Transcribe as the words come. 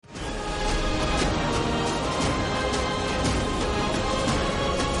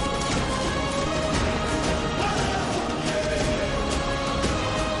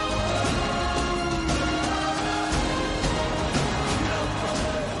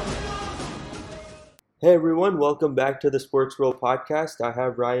Hey everyone, welcome back to the Sports Roll podcast. I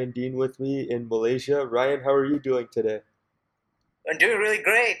have Ryan Dean with me in Malaysia. Ryan, how are you doing today? I'm doing really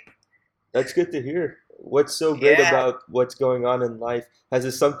great. That's good to hear. What's so great Yeah, about what's going on in life? Has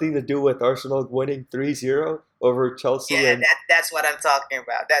it something to do with Arsenal winning 3-0 over Chelsea? yeah, And that's what I'm talking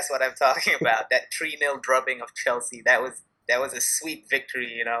about. That's what I'm talking about. That 3-0 drubbing of Chelsea. That was a sweet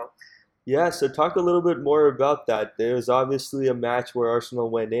victory. yeah, so talk a little bit more about that. There was obviously a match where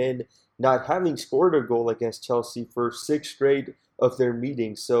Arsenal went in not having scored a goal against Chelsea for six straight of their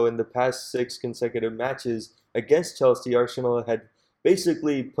meetings. So in the past six consecutive matches against Chelsea, Arsenal had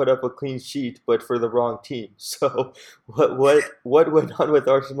basically put up a clean sheet, but for the wrong team. So what went on with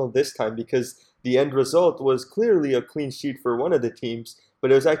Arsenal this time? Because the end result was clearly a clean sheet for one of the teams,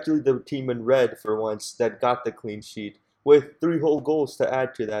 but it was actually the team in red for once that got the clean sheet with three whole goals to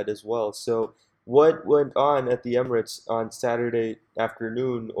add to that as well. So, what went on at the Emirates on Saturday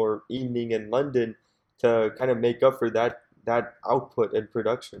afternoon or evening in London to kind of make up for that output and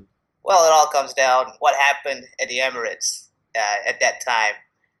production? Well, it all comes down what happened at the Emirates at that time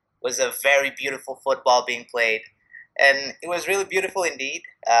was a very beautiful football being played, and it was really beautiful indeed.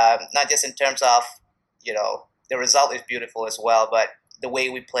 Not just in terms of the result is beautiful as well, but the way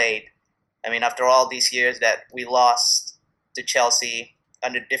we played. I mean, after all these years that we lost to Chelsea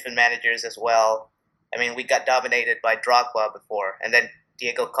under different managers as well, I mean, we got dominated by Drogba before, and then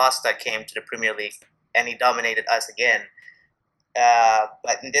Diego Costa came to the Premier League and he dominated us again.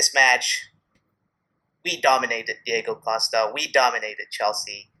 But in this match, we dominated Diego Costa, we dominated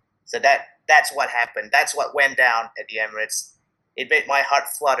Chelsea. So that's what happened. That's what went down at the Emirates. It made my heart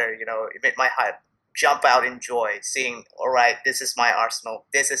flutter. It made my heart jump out in joy, seeing, all right, this is my Arsenal.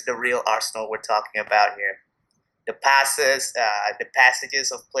 This is the real Arsenal we're talking about here. The passes, the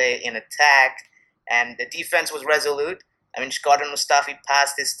passages of play in attack, and the defense was resolute. I mean, Gordon Mustafi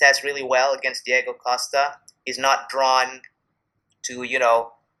passed his test really well against Diego Costa. He's not drawn to,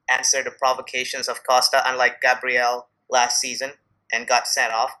 answer the provocations of Costa, unlike Gabriel last season and got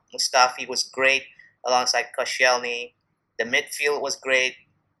sent off. Mustafi was great alongside Koscielny. The midfield was great,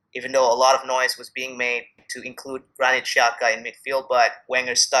 even though a lot of noise was being made to include Granit Xhaka in midfield, but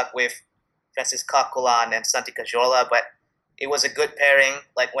Wenger stuck with Francis Coquelin and Santi Cazorla. But it was a good pairing,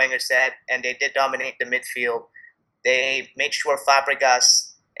 like Wenger said, and they did dominate the midfield. They made sure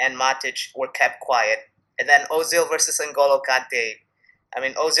Fabregas and Matic were kept quiet. And then Ozil versus N'Golo Kante. I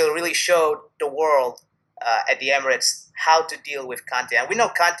mean, Ozil really showed the world at the Emirates how to deal with Kante. And we know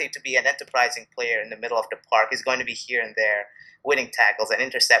Kante to be an enterprising player in the middle of the park. He's going to be here and there, winning tackles and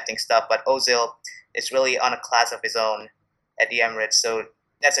intercepting stuff. But Ozil is really on a class of his own at the Emirates. So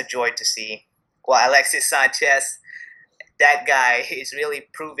that's a joy to see. Well, Alexis Sanchez, that guy is really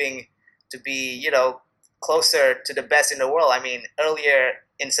proving to be, closer to the best in the world. I mean, earlier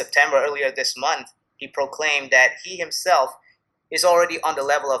this month, he proclaimed that he himself is already on the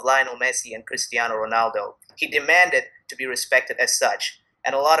level of Lionel Messi and Cristiano Ronaldo. He demanded to be respected as such,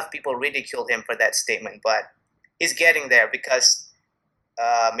 and a lot of people ridiculed him for that statement, but he's getting there because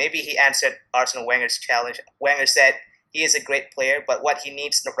maybe he answered Arsene Wenger's challenge. Wenger said he is a great player, but what he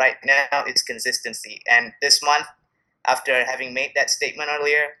needs right now is consistency. And this month, after having made that statement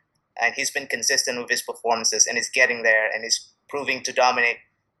earlier, and he's been consistent with his performances and is getting there and is proving to dominate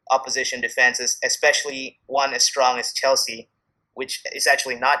opposition defenses, especially one as strong as Chelsea, which is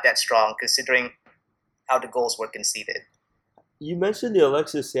actually not that strong considering how the goals were conceded. You mentioned the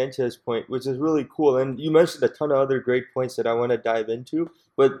Alexis Sanchez point, which is really cool, and you mentioned a ton of other great points that I want to dive into,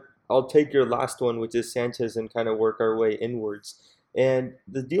 but I'll take your last one, which is Sanchez, and kind of work our way inwards. And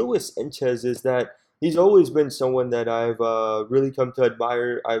the deal with Sanchez is that he's always been someone that I've really come to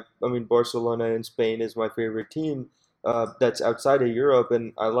admire. I mean, Barcelona in Spain is my favorite team. That's outside of Europe,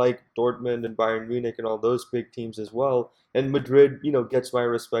 and I like Dortmund and Bayern Munich and all those big teams as well. And Madrid, gets my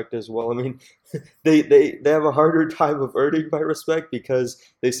respect as well. I mean, they have a harder time of earning my respect because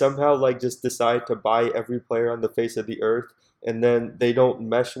they somehow like just decide to buy every player on the face of the earth, and then they don't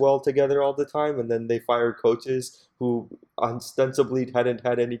mesh well together all the time, and then they fire coaches who ostensibly hadn't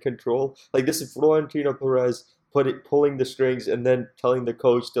had any control. Like, this is Florentino Perez pulling the strings and then telling the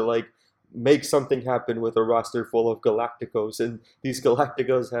coach to like make something happen with a roster full of Galacticos, and these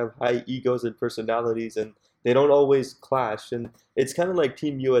Galacticos have high egos and personalities, and they don't always clash. And it's kind of like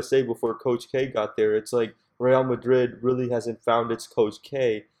Team USA before Coach K got there. It's like Real Madrid really hasn't found its Coach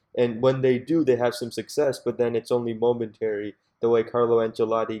K, and when they do, they have some success, but then it's only momentary. The way Carlo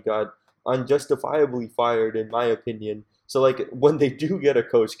Ancelotti got unjustifiably fired, in my opinion. So like when they do get a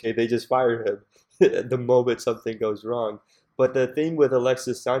Coach K, they just fire him the moment something goes wrong. But the thing with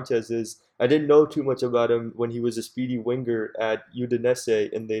Alexis Sanchez is I didn't know too much about him when he was a speedy winger at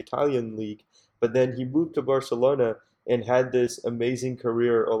Udinese in the Italian league. But then he moved to Barcelona and had this amazing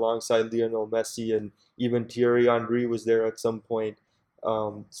career alongside Lionel Messi, and even Thierry Henry was there at some point.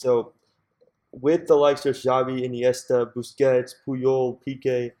 So with the likes of Xavi, Iniesta, Busquets, Puyol,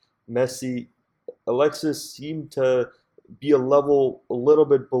 Piqué, Messi, Alexis seemed to be a level a little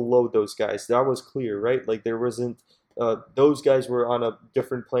bit below those guys. That was clear, right? Like there wasn't those guys were on a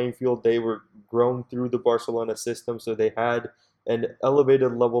different playing field. They were grown through the Barcelona system, so they had an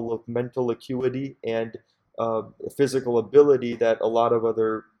elevated level of mental acuity and uh, physical ability that a lot of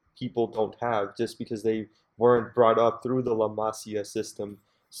other people don't have, just because they weren't brought up through the La Masia system.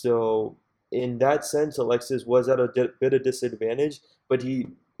 So in that sense, Alexis was at a bit of disadvantage, but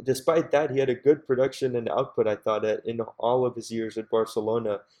despite that, he had a good production and output, I thought, in all of his years at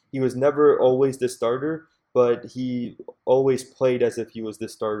Barcelona. He was never always the starter, but he always played as if he was the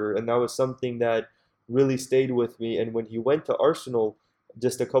starter. And that was something that really stayed with me. And when he went to Arsenal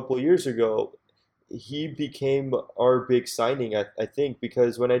just a couple of years ago, he became our big signing, I think,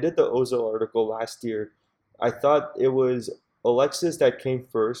 because when I did the Ozil article last year, I thought it was Alexis that came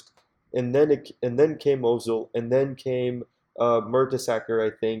first, and then came Ozil, and then came Mertesacker,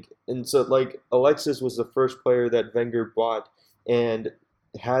 I think. And so like Alexis was the first player that Wenger bought and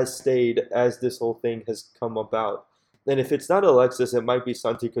has stayed as this whole thing has come about. And if it's not Alexis, it might be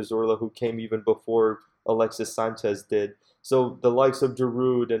Santi Cazorla, who came even before Alexis Sanchez did. So the likes of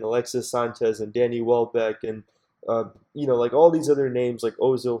Giroud and Alexis Sanchez and Danny Welbeck and like all these other names like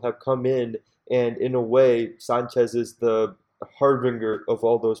Ozil have come and in a way, Sanchez is the harbinger of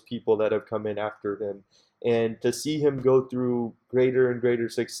all those people that have come in after him. And to see him go through greater and greater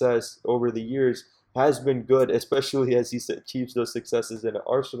success over the years has been good, especially as he achieves those successes in an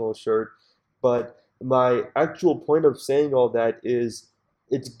Arsenal shirt. But my actual point of saying all that is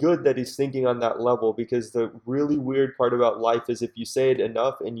it's good that he's thinking on that level, because the really weird part about life is if you say it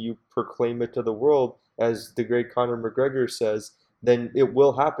enough and you proclaim it to the world, as the great Conor McGregor says, then it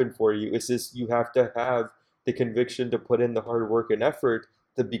will happen for you. It's just you have to have the conviction to put in the hard work and effort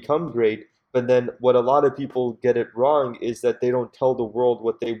to become great. But then what a lot of people get it wrong is that they don't tell the world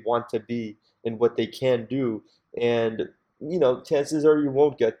what they want to be and what they can do. And chances are you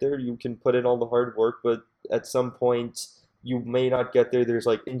won't get there. You can put in all the hard work, but at some point you may not get there. There's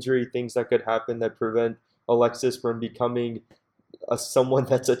like injury things that could happen that prevent Alexis from becoming someone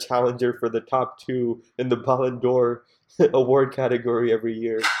that's a challenger for the top two in the Ballon d'Or award category every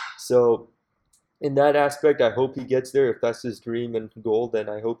year. So in that aspect, I hope he gets there. If that's his dream and goal, then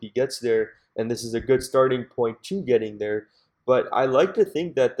I hope he gets there. And this is a good starting point to getting there. But I like to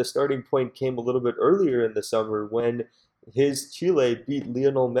think that the starting point came a little bit earlier in the summer when his Chile beat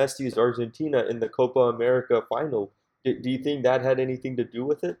Lionel Messi's Argentina in the Copa America final. Do you think that had anything to do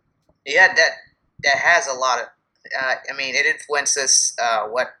with it? Yeah, that has a lot of. I mean, it influences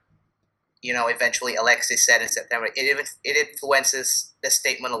what eventually Alexis said in September. It influences the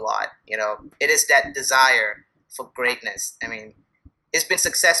statement a lot. It is that desire for greatness. I mean, he's been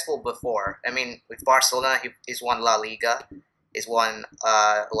successful before. I mean, with Barcelona, he's won La Liga, he's won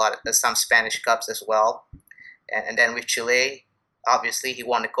a lot of some Spanish cups as well, and then with Chile, obviously he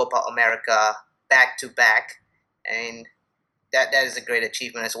won the Copa America back to back. I mean, that is a great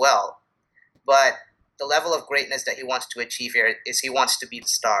achievement as well. But the level of greatness that he wants to achieve here is he wants to be the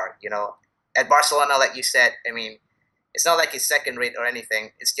star. At Barcelona, like you said, I mean, it's not like he's second rate or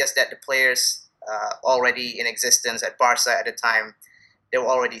anything. It's just that the players already in existence at Barca at the time, they were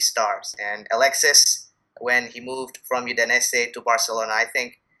already stars. And Alexis, when he moved from Udinese to Barcelona, I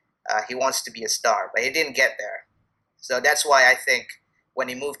think he wants to be a star, but he didn't get there. So that's why I think when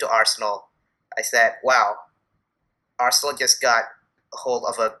he moved to Arsenal, I said, wow, Arsenal just got a hold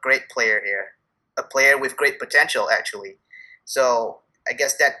of a great player here, a player with great potential, actually. So I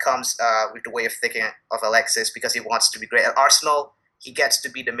guess that comes with the way of thinking of Alexis because he wants to be great. At Arsenal, he gets to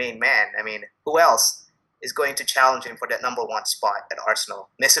be the main man. I mean, who else is going to challenge him for that number one spot at Arsenal?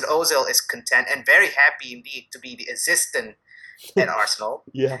 Mesut Ozil is content and very happy indeed to be the assistant at Arsenal.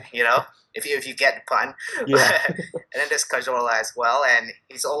 Yeah, If you get the pun. yeah, And then there's Cazorla as well, and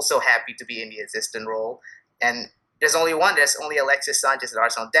he's also happy to be in the assistant role. And there's only one. There's only Alexis Sanchez at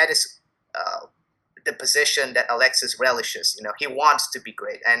Arsenal. That is the position that Alexis relishes. He wants to be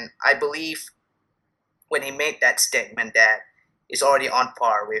great, and I believe when he made that statement that he's already on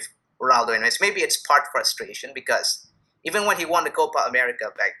par with Ronaldo and Messi. Maybe it's part frustration because even when he won the Copa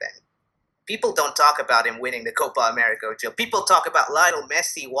America back then, people don't talk about him winning the Copa America. People talk about Lionel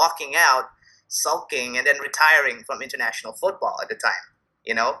Messi walking out, sulking, and then retiring from international football at the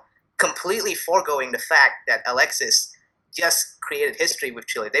time. Completely foregoing the fact that Alexis just created history with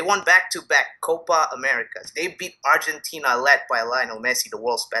Chile. They won back-to-back Copa Americas. They beat Argentina, led by Lionel Messi, the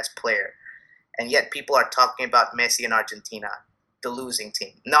world's best player. and yet people are talking about Messi and Argentina, the losing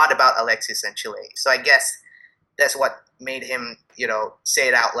team, not about Alexis and Chile. So I guess that's what made him, say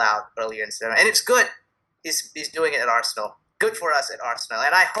it out loud earlier in cinema. And it's good. He's doing it at Arsenal. Good for us at Arsenal.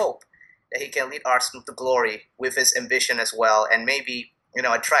 And I hope that he can lead Arsenal to glory with his ambition as well, and maybe,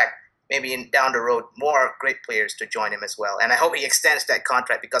 attract down the road more great players to join him as well. And I hope he extends that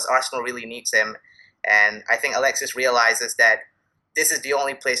contract because Arsenal really needs him. And I think Alexis realizes that this is the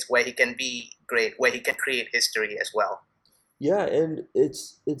only place where he can be great, where he can create history as well. Yeah, and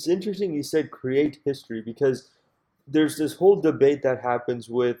it's interesting you said create history because there's this whole debate that happens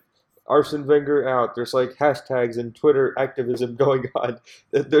with Arsene Wenger out. There's like hashtags and Twitter activism going on.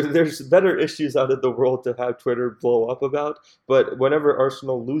 There's better issues out of the world to have Twitter blow up about. But whenever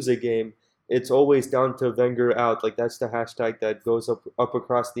Arsenal lose a game, it's always down to Wenger out. Like that's the hashtag that goes up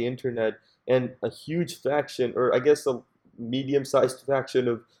across the internet. And a huge faction, or I guess a medium-sized faction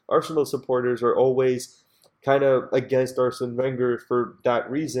of Arsenal supporters, are always kind of against Arsene Wenger for that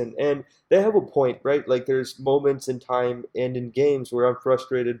reason. And they have a point, right? Like there's moments in time and in games where I'm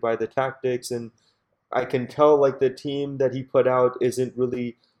frustrated by the tactics and I can tell like the team that he put out isn't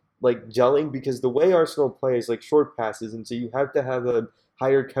really like gelling because the way Arsenal plays like short passes, and so you have to have a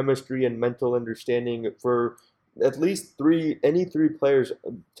higher chemistry and mental understanding for at least any three players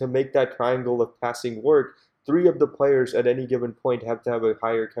to make that triangle of passing work. Three of the players at any given point have to have a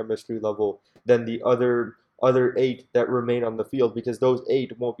higher chemistry level than the other eight that remain on the field because those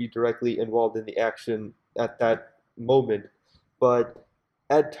eight won't be directly involved in the action at that moment. But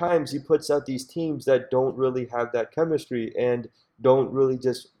at times he puts out these teams that don't really have that chemistry and don't really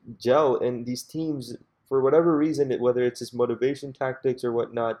just gel. And these teams, for whatever reason, whether it's his motivation tactics or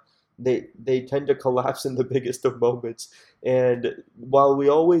whatnot, they tend to collapse in the biggest of moments. And while we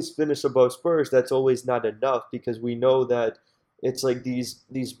always finish above Spurs, that's always not enough because we know that it's like these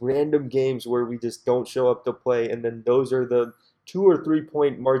random games where we just don't show up to play, and then those are the 2 or 3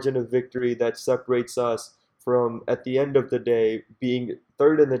 point margin of victory that separates us from at the end of the day being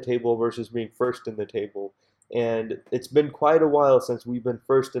third in the table versus being first in the table. And it's been quite a while since we've been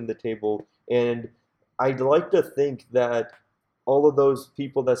first in the table, and I'd like to think that all of those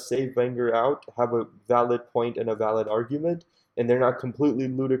people that say Wenger out have a valid point and a valid argument, and they're not completely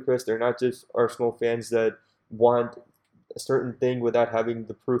ludicrous. They're not just Arsenal fans that want a certain thing without having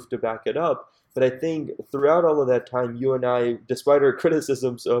the proof to back it up. But I think throughout all of that time, you and I, despite our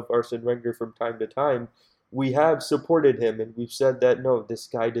criticisms of Arsene Wenger from time to time, we have supported him and we've said that no, this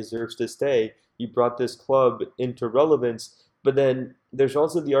guy deserves to stay. He brought this club into relevance. But then there's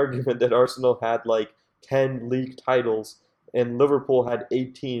also the argument that Arsenal had like 10 league titles and Liverpool had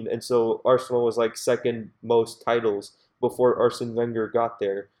 18. And so Arsenal was like second most titles before Arsene Wenger got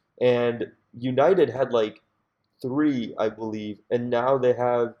there. And United had like three, I believe, and now they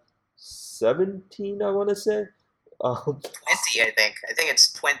have 17, I want to say. Um, 20, I think. I think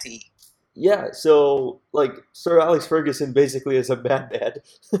it's 20. yeah, so like Sir Alex Ferguson basically is a madman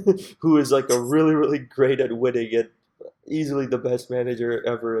who is like a really, really great at winning and easily the best manager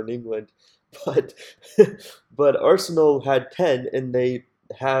ever in England. But but Arsenal had 10 and they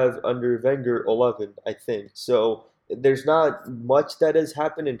have under Wenger 11, I think. So there's not much that has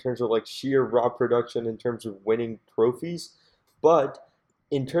happened in terms of like sheer raw production in terms of winning trophies, but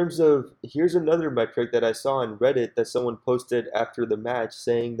in terms of here's another metric that I saw on Reddit that someone posted after the match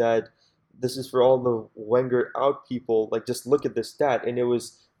saying that this is for all the Wenger out people. Like, just look at the stat. And it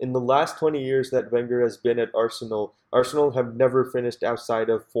was in the last 20 years that Wenger has been at Arsenal, Arsenal have never finished outside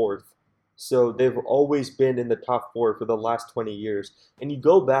of fourth. So they've always been in the top four for the last 20 years. And you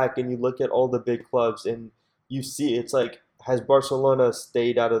go back and you look at all the big clubs and you see it's like, has Barcelona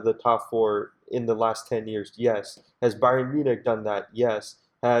stayed out of the top four in the last 10 years? Yes. Has Bayern Munich done that? Yes.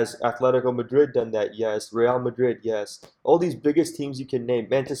 Has Atletico Madrid done that? Yes. Real Madrid? Yes. All these biggest teams you can name.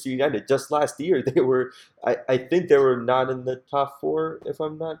 Manchester United, just last year, I think they were not in the top four, if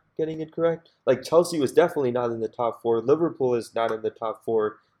I'm not getting it correct. Like Chelsea was definitely not in the top four. Liverpool is not in the top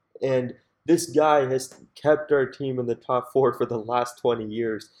four. And this guy has kept our team in the top four for the last 20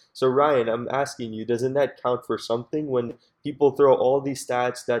 years. So, Ryan, I'm asking you, doesn't that count for something when people throw all these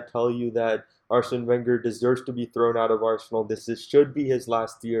stats that tell you that Arsene Wenger deserves to be thrown out of Arsenal? Should be his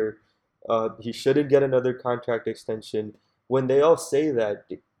last year. He shouldn't get another contract extension. When they all say that,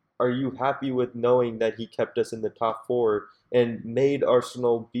 are you happy with knowing that he kept us in the top four and made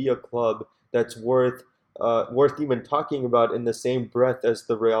Arsenal be a club that's worth even talking about in the same breath as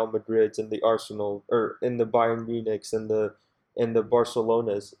the Real Madrids and the Arsenal, or in the Bayern Munichs and the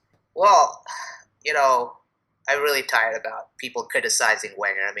Barcelonas? Well, you know, I'm really tired about people criticizing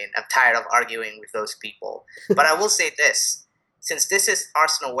Wenger. I mean, I'm tired of arguing with those people. But I will say this. since this is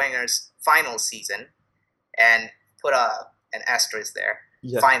Arsenal Wenger's final season, and put an asterisk there,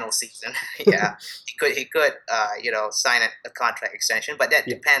 Yeah. final season. Yeah, he could sign a contract extension, but that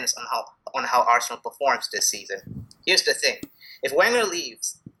Yeah. depends on how Arsenal performs this season. Here's the thing: if Wenger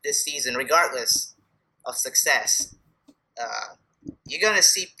leaves this season, regardless of success, uh, you're gonna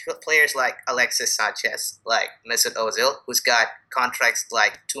see players like Alexis Sanchez, like Mesut Ozil, who's got contracts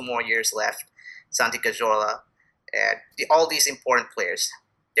like 2 more years left, Santi Cazorla, and all these important players.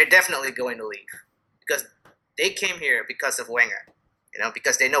 They're definitely going to leave because they came here because of Wenger.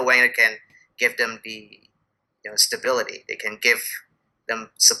 Because they know Wenger can give them the stability. They can give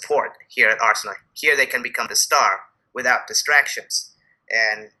them support here at Arsenal. Here they can become the star without distractions.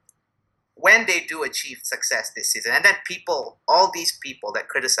 And when they do achieve success this season, and then all these people that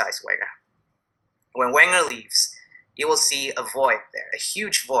criticize Wenger, when Wenger leaves, you will see a void there, a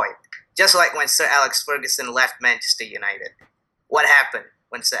huge void. Just like when Sir Alex Ferguson left Manchester United. What happened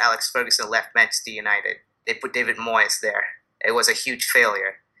when Sir Alex Ferguson left Manchester United? They put David Moyes there. It was a huge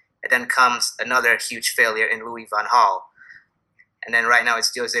failure. And then comes another huge failure in Louis van Gaal. And then right now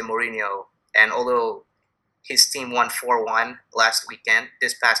it's Jose Mourinho. And although his team won 4-1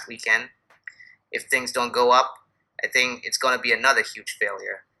 this past weekend, if things don't go up, I think it's going to be another huge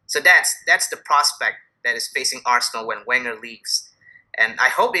failure. So that's the prospect that is facing Arsenal when Wenger leaves. And I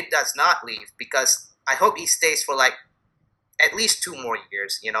hope it does not leave, because I hope he stays for like at least 2 more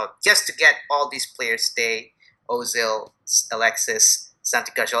years, just to get all these players stay, Ozil, Alexis,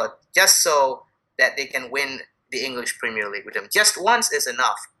 Santi Cazorla, just so that they can win the English Premier League with them. Just once is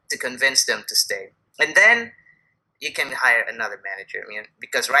enough to convince them to stay. And then you can hire another manager.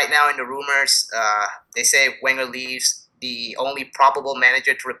 Because right now in the rumors, they say if Wenger leaves, the only probable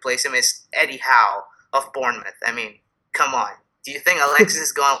manager to replace him is Eddie Howe of Bournemouth. Come on. Do you think Alexis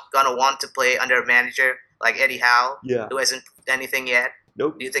is going to want to play under a manager like Eddie Howe, Yeah. who hasn't done anything yet?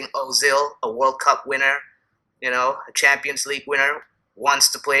 Nope. Do you think Ozil, a World Cup winner, a Champions League winner,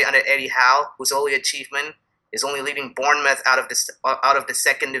 wants to play under Eddie Howe, whose only achievement is only leading Bournemouth out of the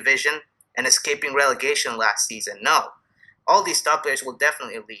second division and escaping relegation last season? No. All these top players will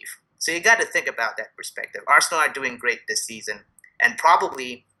definitely leave. So you got to think about that perspective. Arsenal are doing great this season, and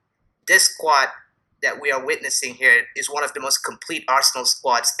probably this squad that we are witnessing here is one of the most complete Arsenal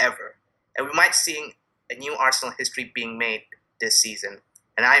squads ever. And we might see a new Arsenal history being made this season.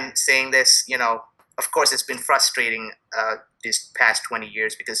 And I'm saying this, of course it's been frustrating these past 20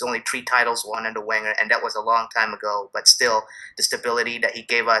 years because only 3 titles won under Wenger, and that was a long time ago. But still, the stability that he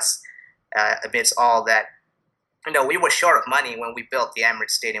gave us amidst all that. We were short of money when we built the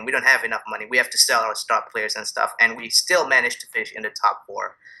Emirates Stadium. We don't have enough money. We have to sell our star players and stuff, and we still managed to finish in the top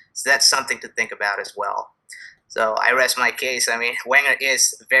 4. So that's something to think about as well. So I rest my case. Wenger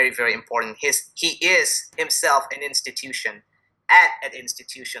is very, very important. He is himself an institution at an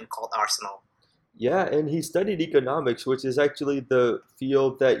institution called Arsenal. Yeah, and he studied economics, which is actually the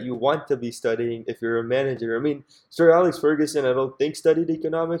field that you want to be studying if you're a manager. Sir Alex Ferguson, I don't think studied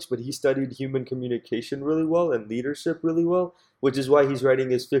economics, but he studied human communication really well and leadership really well, which is why he's writing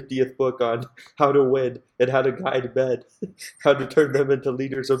his 50th book on how to win and how to guide men, how to turn them into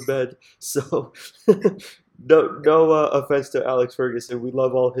leaders of men. So, no offense to Alex Ferguson. We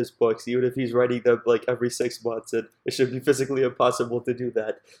love all his books, even if he's writing them like every 6 months, and it should be physically impossible to do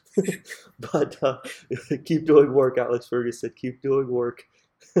that. But keep doing work, Alex Ferguson. Keep doing work.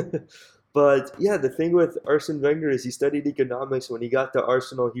 But yeah, the thing with Arsene Wenger is he studied economics. When he got to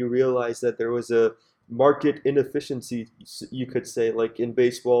Arsenal, he realized that there was a market inefficiency, you could say. Like in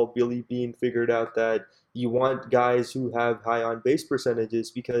baseball, Billy Beane figured out that you want guys who have high on base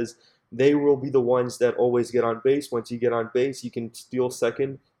percentages because they will be the ones that always get on base. Once you get on base, you can steal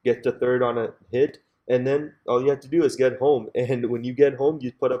second, get to third on a hit, and then all you have to do is get home. And when you get home,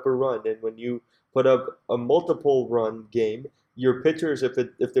 you put up a run. And when you put up a multiple run game, your pitchers,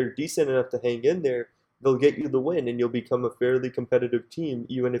 if they're decent enough to hang in there, they'll get you the win, and you'll become a fairly competitive team,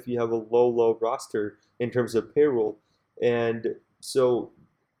 even if you have a low roster in terms of payroll. And so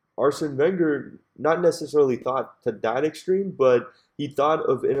Arsene Wenger not necessarily thought to that extreme, but he thought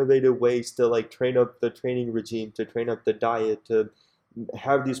of innovative ways to like train up the training regime, to train up the diet, to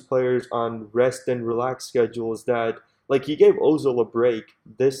have these players on rest and relax schedules that like he gave Ozil a break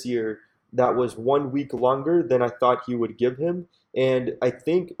this year that was 1 week longer than I thought he would give him. And I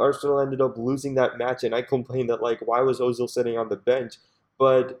think Arsenal ended up losing that match, and I complained that like why was Ozil sitting on the bench?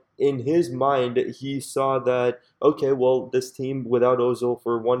 But in his mind, he saw that okay, well this team without Ozil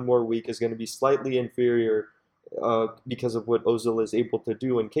for 1 more week is going to be slightly inferior because of what Ozil is able to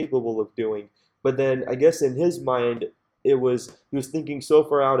do and capable of doing. But then I guess in his mind, he was thinking so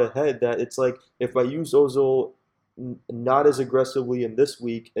far out ahead that it's like if I use Ozil not as aggressively in this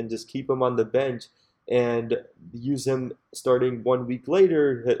week and just keep him on the bench and use him starting 1 week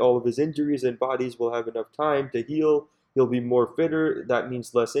later. All of his injuries and bodies will have enough time to heal. He'll be more fitter. That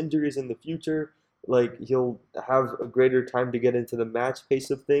means less injuries in the future. Like he'll have a greater time to get into the match pace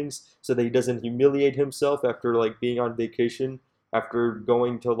of things so that he doesn't humiliate himself after like being on vacation after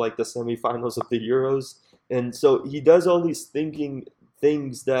going to like the semifinals of the Euros. And so he does all these thinking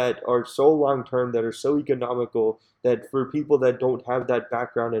things that are so long term, that are so economical, that for people that don't have that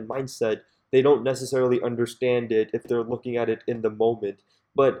background and mindset, they don't necessarily understand it if they're looking at it in the moment.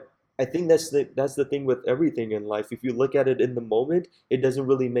 But I think that's the thing with everything in life. If you look at it in the moment, it doesn't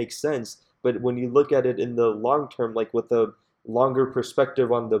really make sense. But when you look at it in the long term, like with a longer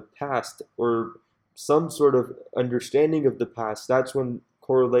perspective on the past or some sort of understanding of the past, that's when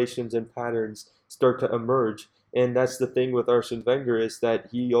correlations and patterns start to emerge. And that's the thing with Arsene Wenger, is that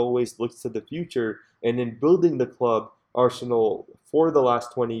he always looks to the future. And in building the club, Arsenal, for the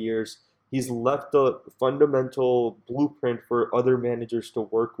last 20 years, he's left a fundamental blueprint for other managers to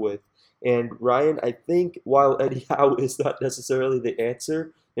work with. And Ryan, I think while Eddie Howe is not necessarily the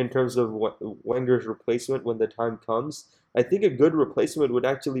answer in terms of Wenger's replacement when the time comes, I think a good replacement would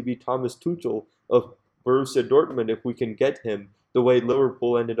actually be Thomas Tuchel of Borussia Dortmund if we can get him, the way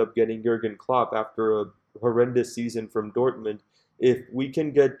Liverpool ended up getting Jurgen Klopp after a horrendous season from Dortmund. If we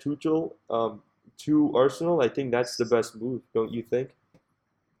can get Tuchel to Arsenal, I think that's the best move, don't you think?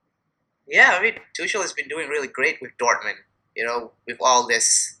 Yeah, I mean, Tuchel has been doing really great with Dortmund. With all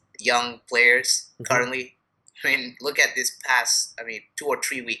this young players Mm-hmm. currently. I mean, look at this past, 2 or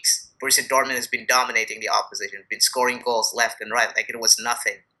 3 weeks. Borussia Dortmund has been dominating the opposition, been scoring goals left and right like it was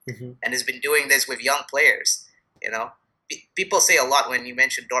nothing, Mm-hmm. and has been doing this with young players. You know, people say a lot when you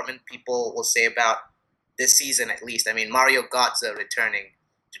mention Dortmund. People will say about this season at least. I mean, Mario Götze returning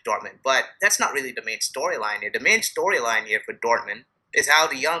to Dortmund, but that's not really the main storyline here. The main storyline here for Dortmund is how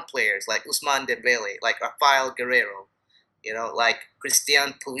the young players like Ousmane Dembele, like Rafael Guerrero, like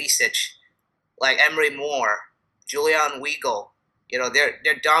Christian Pulisic, like Emery Moore, Julian Weigl.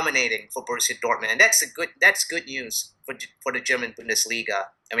 They're dominating for Borussia Dortmund, and that's good news for the German Bundesliga.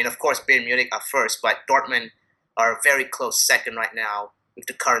 I mean, of course, Bayern Munich are first, but Dortmund are a very close second right now with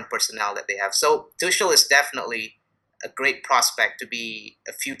the current personnel that they have. So Tuchel is definitely a great prospect to be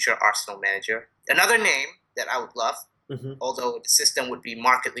a future Arsenal manager. Another name that I would love, Mm-hmm. although the system would be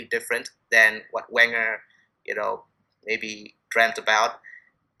markedly different than what Wenger, maybe dreamt about,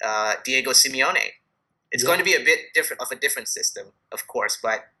 Diego Simeone. It's going Yeah. to be a bit different of a different system, of course,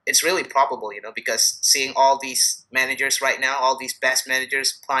 but it's really probable, because seeing all these managers right now, all these best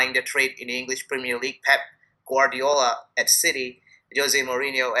managers plying their trade in the English Premier League, Pep Guardiola at City, Jose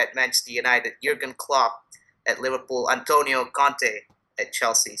Mourinho at Manchester United, Jurgen Klopp at Liverpool, Antonio Conte at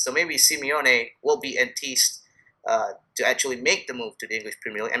Chelsea. So maybe Simeone will be enticed to actually make the move to the English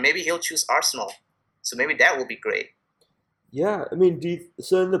Premier League, and maybe he'll choose Arsenal. So maybe that will be great. Yeah, I mean,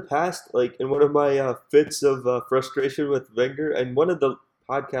 so in the past, like in one of my fits of frustration with Wenger, and one of the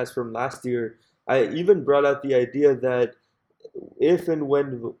podcasts from last year, I even brought out the idea that if and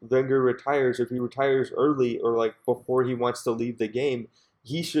when Wenger retires, if he retires early or like before he wants to leave the game,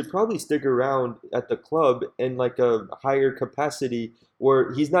 he should probably stick around at the club in like a higher capacity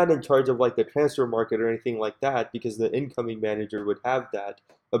where he's not in charge of like the transfer market or anything like that, because the incoming manager would have that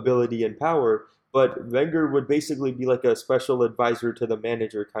ability and power. But Wenger would basically be like a special advisor to the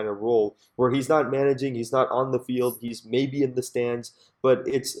manager kind of role, where he's not managing, he's not on the field, he's maybe in the stands, but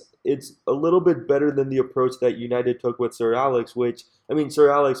it's a little bit better than the approach that United took with Sir Alex, which, I mean,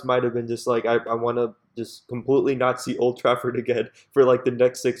 Sir Alex might have been just like, I want to just completely not see Old Trafford again for like the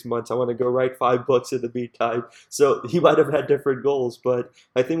next 6 months. I want to go write $5 in the meantime. So he might have had different goals, but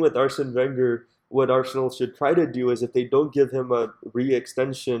I think with Arsene Wenger, what Arsenal should try to do is if they don't give him a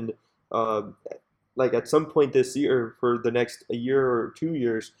re-extension, um, like at some point this year for the next a year or 2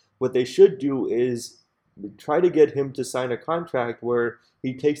 years, what they should do is try to get him to sign a contract where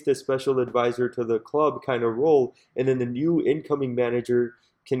he takes this special advisor to the club kind of role, and then the new incoming manager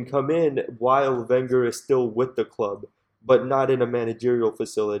can come in while Wenger is still with the club, but not in a managerial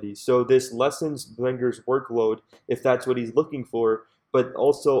facility. So this lessens Wenger's workload if that's what he's looking for, but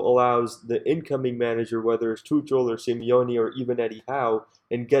also allows the incoming manager, whether it's Tuchel or Simeone or even Eddie Howe,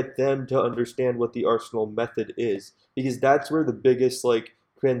 and get them to understand what the Arsenal method is, because that's where the biggest like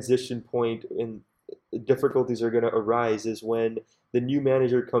transition point in difficulties are going to arise is when the new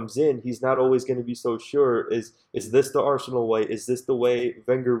manager comes in. He's not always going to be so sure, is this the Arsenal way, is this the way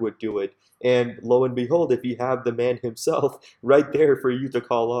Wenger would do it? And lo and behold, if you have the man himself right there for you to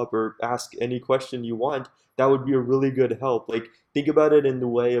call up or ask any question you want, that would be a really good help. Like, think about it in the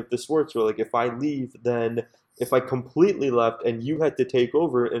way of the sports where like if I leave, then if I completely left and you had to take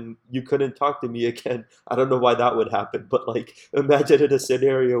over and you couldn't talk to me again, I don't know why that would happen. But like, imagine in a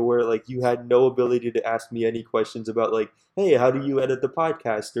scenario where like you had no ability to ask me any questions about like, hey, how do you edit the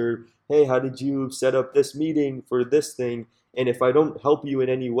podcast? Or hey, how did you set up this meeting for this thing? And if I don't help you in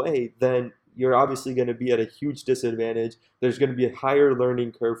any way, then you're obviously going to be at a huge disadvantage. There's going to be a higher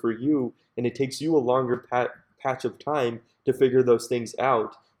learning curve for you, and it takes you a longer patch of time to figure those things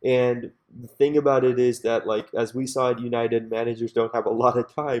out. And the thing about it is that, like, as we saw at United, managers don't have a lot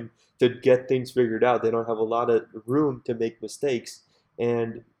of time to get things figured out. They don't have a lot of room to make mistakes.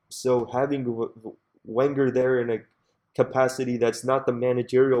 And so having Wenger there in a capacity that's not the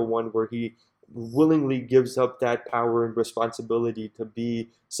managerial one, where he willingly gives up that power and responsibility to be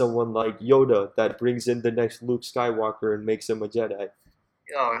someone like Yoda that brings in the next Luke Skywalker and makes him a Jedi.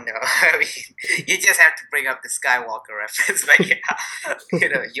 Oh no! I mean, you just have to bring up the Skywalker reference, but yeah,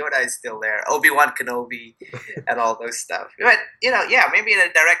 Yoda is still there. Obi-Wan Kenobi, and all those stuff. But yeah, maybe in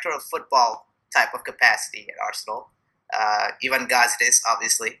a director of football type of capacity at Arsenal. Ivan Gazidis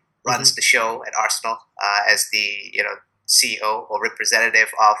obviously runs the show at Arsenal as the CEO or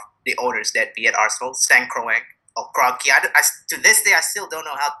representative of the owners that be at Arsenal. Stan Kroenke. Oh, Kroenke. To this day, I still don't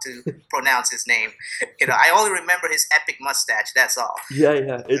know how to pronounce his name. I only remember his epic mustache. That's all.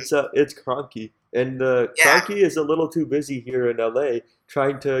 Yeah, it's Kroenke, and Kroenke is a little too busy here in LA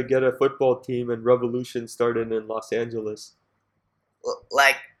trying to get a football team and revolution started in Los Angeles.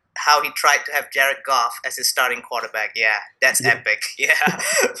 Like how he tried to have Jared Goff as his starting quarterback. Yeah, that's epic. Yeah,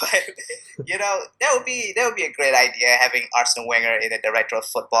 but that would be a great idea, having Arsene Wenger in a director of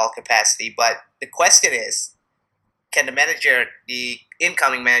football capacity. But the question is, can the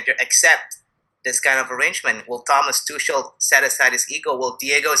incoming manager, accept this kind of arrangement? Will Thomas Tuchel set aside his ego? Will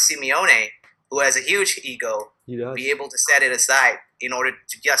Diego Simeone, who has a huge ego, be able to set it aside in order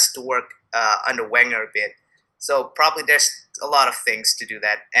to work under Wenger a bit? So probably there's a lot of things to do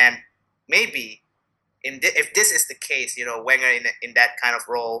that. And maybe if this is the case, Wenger in that kind of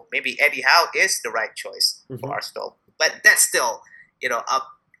role, maybe Eddie Howe is the right choice for Arsenal. But that's still,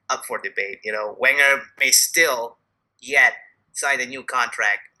 up for debate. Wenger may still yet sign a new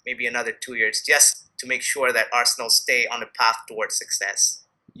contract, maybe another 2 years, just to make sure that Arsenal stay on the path towards success.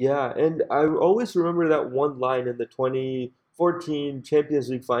 Yeah, and I always remember that one line in the 2014 Champions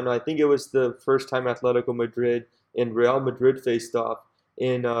League final. I think it was the first time Atletico Madrid and Real Madrid faced off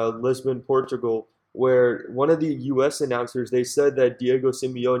in Lisbon, Portugal, where one of the U.S. announcers, they said that Diego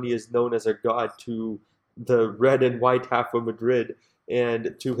Simeone is known as a god to the red and white half of Madrid,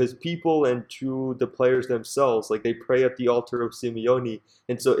 and to his people and to the players themselves. Like, they pray at the altar of Simeone.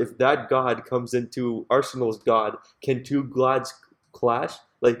 And so if that God comes into Arsenal's God, can two gods clash?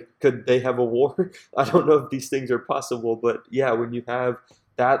 Like, could they have a war? I don't know if these things are possible, but yeah, when you have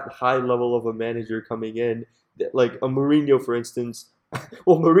that high level of a manager coming in, like a Mourinho, for instance.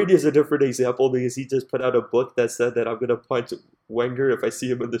 Well, Mourinho is a different example because he just put out a book that said that I'm going to punch Wenger if I see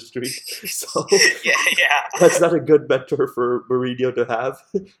him in the street. So yeah. That's not a good mentor for Mourinho to have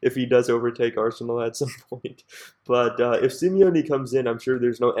if he does overtake Arsenal at some point. But if Simeone comes in, I'm sure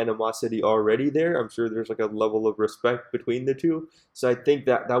there's no animosity already there. I'm sure there's like a level of respect between the two. So I think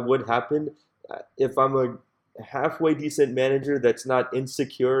that would happen. If I'm a halfway decent manager that's not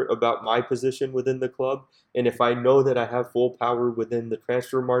insecure about my position within the club, and if I know that I have full power within the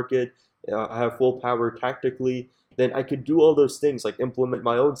transfer market, I have full power tactically, then I could do all those things, like implement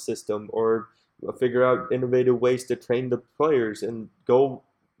my own system or figure out innovative ways to train the players and go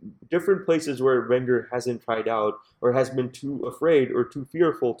different places where Wenger hasn't tried out or has been too afraid or too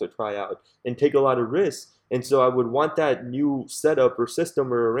fearful to try out and take a lot of risks. And so I would want that new setup or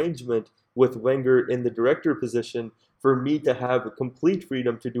system or arrangement with Wenger in the director position for me to have complete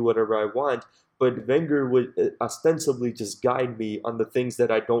freedom to do whatever I want. But Wenger would ostensibly just guide me on the things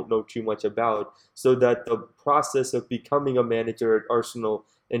that I don't know too much about, so that the process of becoming a manager at Arsenal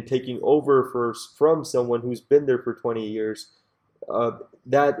and taking over from someone who's been there for 20 years,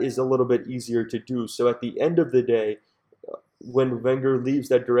 that is a little bit easier to do. So at the end of the day, when Wenger leaves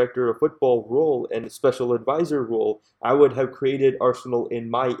that director of football role and special advisor role, I would have created Arsenal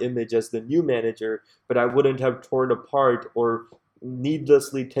in my image as the new manager, but I wouldn't have torn apart or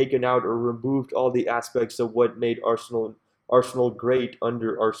needlessly taken out or removed all the aspects of what made Arsenal great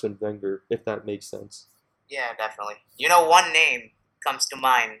under Arsene Wenger, if that makes sense. Yeah, definitely. One name comes to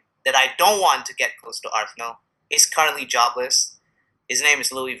mind that I don't want to get close to Arsenal. He's currently jobless. His name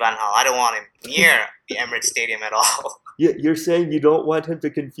is Louis van Gaal. I don't want him near the Emirates Stadium at all. You're saying you don't want him to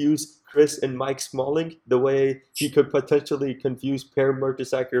confuse Chris and Mike Smalling the way he could potentially confuse Per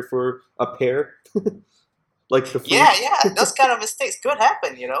Mertesacker for a pair? like the Yeah, food. yeah, those kind of mistakes could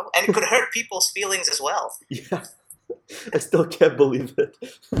happen, and it could hurt people's feelings as well. Yeah, I still can't believe it.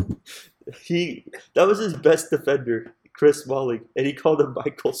 He that was his best defender, Chris Smalling, and he called him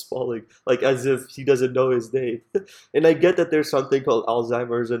Michael Smalling, like as if he doesn't know his name. And I get that there's something called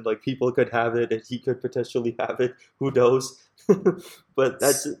Alzheimer's, and like people could have it, and he could potentially have it. Who knows? But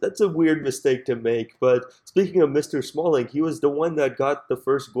that's a weird mistake to make. But speaking of Mr. Smalling, he was the one that got the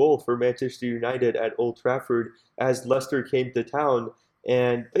first goal for Manchester United at Old Trafford as Leicester came to town,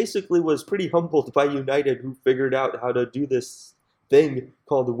 and basically was pretty humbled by United, who figured out how to do this thing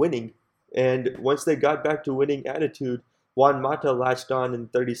called winning. And once they got back to winning attitude, Juan Mata latched on in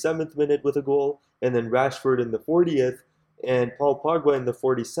 37th minute with a goal, and then Rashford in the 40th, and Paul Pogba in the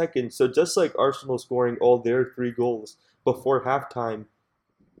 42nd. So just like Arsenal scoring all their three goals before halftime,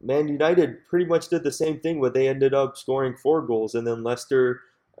 Man United pretty much did the same thing, but they ended up scoring four goals, and then Leicester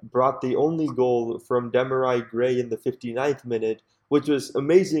brought the only goal from Demarai Gray in the 59th minute, which was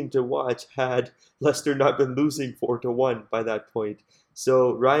amazing to watch had Leicester not been losing 4-1 by that point.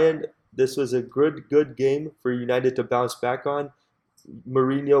 So Ryan, this was a good game for United to bounce back on.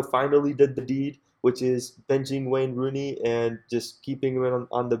 Mourinho finally did the deed, which is benching Wayne Rooney and just keeping him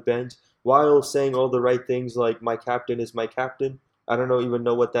on the bench while saying all the right things like "my captain is my captain." I don't even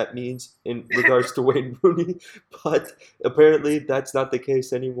know what that means in regards to Wayne Rooney, but apparently that's not the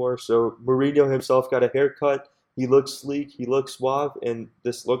case anymore. So Mourinho himself got a haircut. He looks sleek, he looks suave, and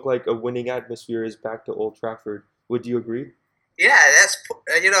this looked like a winning atmosphere is back to Old Trafford. Would you agree? Yeah, that's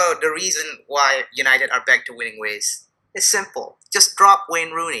the reason why United are back to winning ways. It's simple. Just drop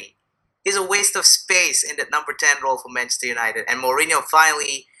Wayne Rooney. He's a waste of space in that number 10 role for Manchester United, and Mourinho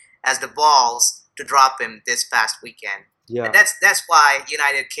finally has the balls to drop him this past weekend. And Yeah, that's why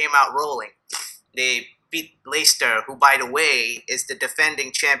United came out rolling. They beat Leicester, who, by the way, is the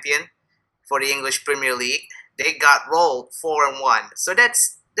defending champion for the English Premier League. They got rolled 4-1. So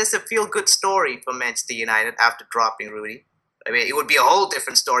that's a feel good story for Manchester United after dropping Rooney. I mean, it would be a whole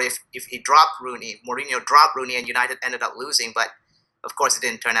different story if he dropped Rooney, Mourinho dropped Rooney, and United ended up losing. But of course, it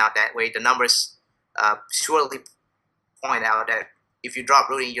didn't turn out that way. The numbers surely point out that if you drop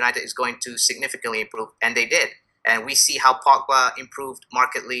Rooney, United is going to significantly improve, and they did. And we see how Pogba improved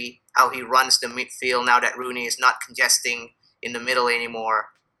markedly, how he runs the midfield now that Rooney is not congesting in the middle anymore.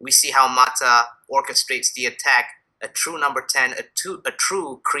 We see how Mata orchestrates the attack, a true number 10, a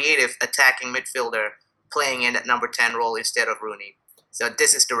true creative attacking midfielder playing in that number 10 role instead of Rooney. So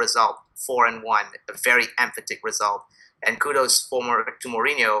this is the result, 4-1, a very emphatic result. And kudos to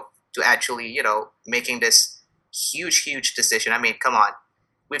Mourinho to actually, making this huge decision. I mean, come on.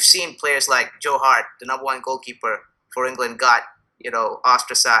 We've seen players like Joe Hart, the number one goalkeeper for England, got,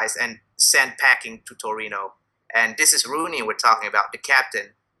 ostracized and sent packing to Torino. And this is Rooney we're talking about, the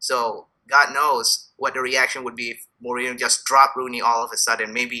captain. So God knows what the reaction would be if Mourinho just dropped Rooney all of a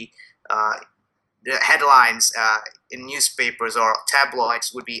sudden. Maybe the headlines in newspapers or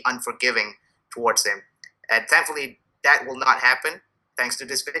tabloids would be unforgiving towards him. And thankfully, that will not happen thanks to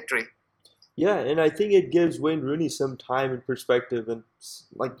this victory. yeah, and I think it gives Wayne Rooney some time and perspective, and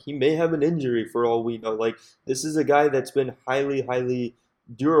like he may have an injury for all we know. Like this is a guy that's been highly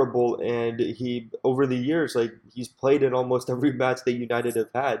durable, and he over the years, like he's played in almost every match that United have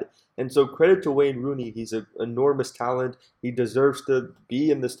had. And so credit to Wayne Rooney, he's an enormous talent. He deserves to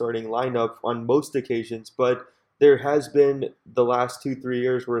be in the starting lineup on most occasions, but there has been the last 2 3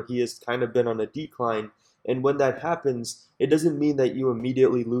 years where he has kind of been on a decline. And when that happens, it doesn't mean that you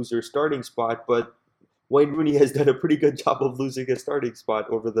immediately lose your starting spot, but Wayne Rooney has done a pretty good job of losing his starting spot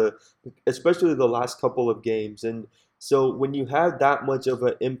especially the last couple of games. And so when you have that much of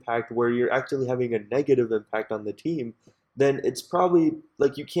an impact where you're actually having a negative impact on the team, then it's probably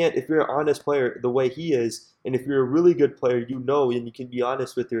like you can't, if you're an honest player the way he is, and if you're a really good player, and you can be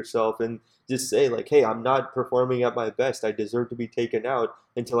honest with yourself and just say like, hey, I'm not performing at my best. I deserve to be taken out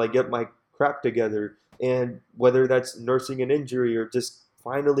until I get my crap together. And whether that's nursing an injury or just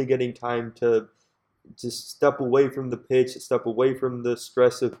finally getting time to just step away from the pitch, step away from the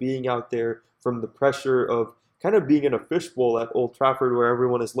stress of being out there, from the pressure of kind of being in a fishbowl at Old Trafford where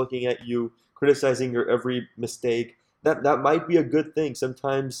everyone is looking at you, criticizing your every mistake. That might be a good thing.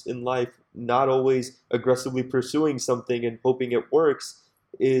 Sometimes in life, not always aggressively pursuing something and hoping it works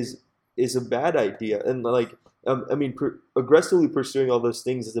is is a bad idea. And like I mean, aggressively pursuing all those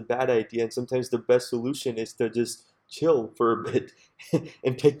things is a bad idea. And sometimes the best solution is to just chill for a bit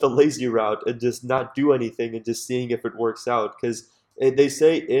and take the lazy route and just not do anything and just seeing if it works out. Because they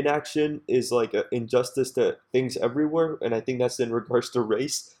say inaction is like an injustice to things everywhere, and I think that's in regards to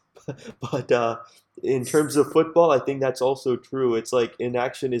race. But in terms of football, I think that's also true. It's like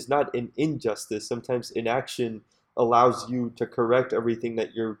inaction is not an injustice. Sometimes inaction allows you to correct everything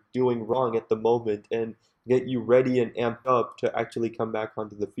that you're doing wrong at the moment and get you ready and amped up to actually come back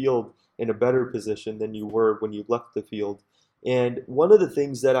onto the field in a better position than you were when you left the field. And one of the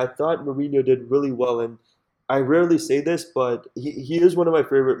things that I thought Mourinho did really well, and I rarely say this, but he is one of my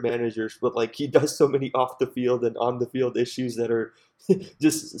favorite managers, but like he does so many off the field and on the field issues that are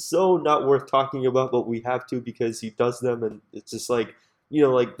just so not worth talking about, but we have to because he does them, and it's just like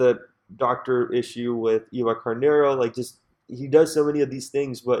like the doctor issue with Eva Carnero, like just he does so many of these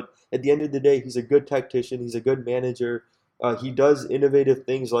things, but at the end of the day, he's a good tactician, he's a good manager. He does innovative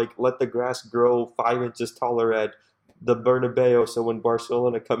things like let the grass grow 5 inches taller at the Bernabeu, so when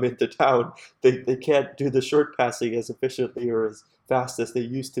Barcelona come into town, they can't do the short passing as efficiently or as fast as they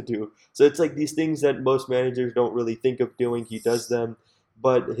used to do. So it's like these things that most managers don't really think of doing. He does them.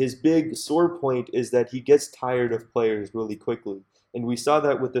 But his big sore point is that he gets tired of players really quickly. And we saw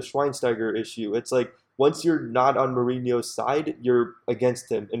that with the Schweinsteiger issue. It's like once you're not on Mourinho's side, you're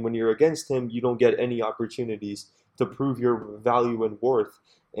against him. And when you're against him, you don't get any opportunities to prove your value and worth.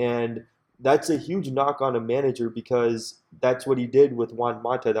 And that's a huge knock on a manager because that's what he did with Juan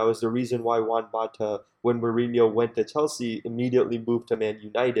Mata. That was the reason why Juan Mata, when Mourinho went to Chelsea, immediately moved to Man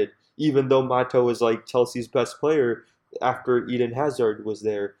United, even though Mata was like Chelsea's best player after Eden Hazard was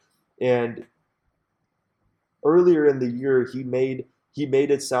there. And earlier in the year, he made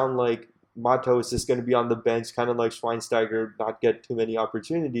it sound like Mata is just going to be on the bench, kind of like Schweinsteiger, not get too many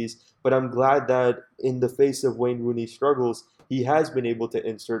opportunities. But I'm glad that in the face of Wayne Rooney's struggles, he has been able to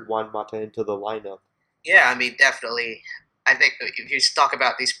insert Juan Mata into the lineup. Yeah, I mean, definitely. I think if you talk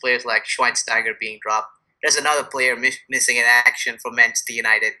about these players like Schweinsteiger being dropped, there's another player missing in action for Manchester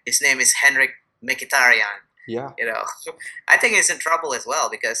United. His name is Henrik Mkhitaryan. Yeah. You know, I think he's in trouble as well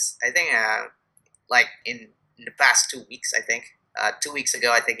because I think, like in the past 2 weeks, I think 2 weeks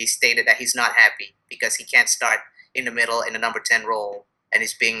ago, I think he stated that he's not happy because he can't start in the middle in the number 10 role, and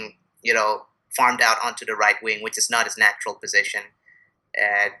he's being farmed out onto the right wing, which is not his natural position.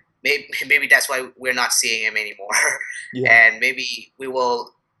 And maybe that's why we're not seeing him anymore. Yeah. And maybe we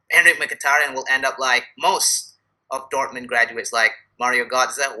will. Henrik Mkhitaryan will end up like most of Dortmund graduates, like Mario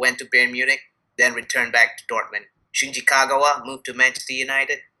Götze went to Bayern Munich, then returned back to Dortmund. Shinji Kagawa moved to Manchester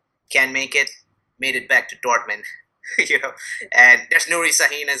United, can't make it, made it back to Dortmund. you know, and there's Nuri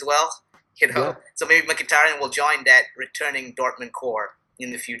Sahin as well. Yeah. So maybe Mkhitaryan will join that returning Dortmund core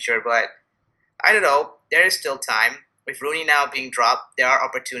in the future, but I don't know. There is still time. With Rooney now being dropped, there are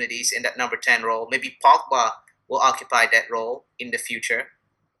opportunities in that number 10 role. Maybe Pogba will occupy that role in the future.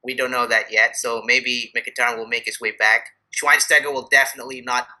 We don't know that yet. So maybe Mkhitaryan will make his way back. Schweinsteiger will definitely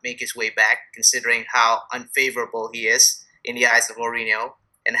not make his way back, considering how unfavorable he is in the eyes of Mourinho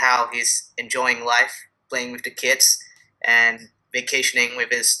and how he's enjoying life, playing with the kids and vacationing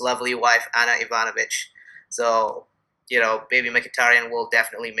with his lovely wife, Anna Ivanovic. So, maybe Mkhitaryan will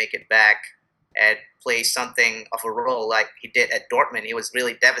definitely make it back and play something of a role like he did at Dortmund. He was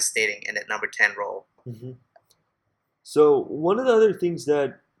really devastating in that number 10 role. Hmm. So one of the other things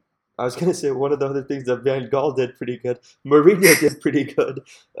that I was going to say, one of the other things that Van Gaal did pretty good, Mourinho did pretty good,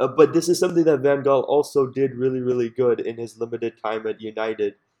 but this is something that Van Gaal also did really, really good in his limited time at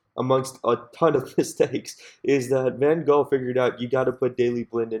United, amongst a ton of mistakes, is that Van Gaal figured out you got to put Daley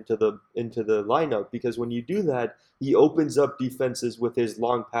Blind into the lineup because when you do that, he opens up defenses with his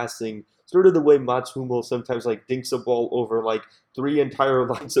long passing, sort of the way Mats Hummel sometimes like dinks a ball over like three entire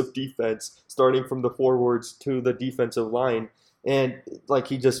lines of defense, starting from the forwards to the defensive line, and like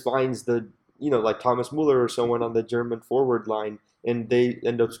he just finds like Thomas Muller or someone on the German forward line, and they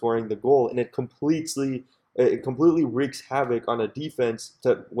end up scoring the goal, and it completely wreaks havoc on a defense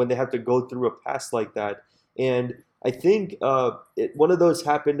when they have to go through a pass like that. And I think one of those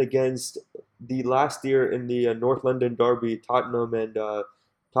happened against the last year in the North London derby.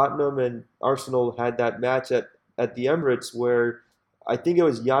 Tottenham and Arsenal had that match at the Emirates where I think it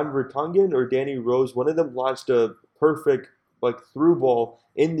was Jan Vertonghen or Danny Rose. One of them launched a perfect like through ball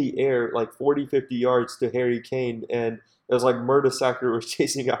in the air, like 40, 50 yards to Harry Kane, and it was like Mertesacker was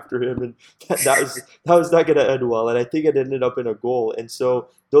chasing after him, and that was not going to end well. And I think it ended up in a goal. And so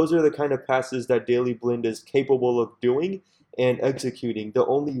those are the kind of passes that Daley Blind is capable of doing and executing. The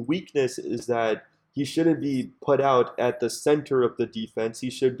only weakness is that he shouldn't be put out at the center of the defense.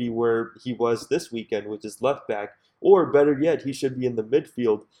 He should be where he was this weekend, which is left back. Or better yet, he should be in the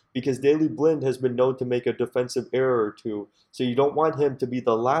midfield because Daley Blind has been known to make a defensive error or two. So you don't want him to be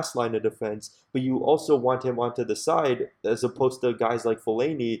the last line of defense, but you also want him onto the side as opposed to guys like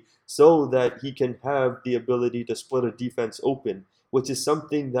Fellaini so that he can have the ability to split a defense open. which is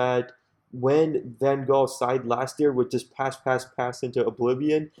something that when Van Gaal's side last year would just pass into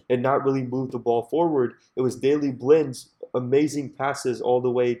oblivion and not really move the ball forward, it was Daley Blind's amazing passes all the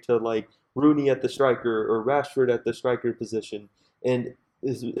way to like Rooney at the striker or Rashford at the striker position. And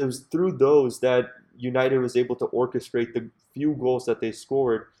it was through those that United was able to orchestrate the few goals that they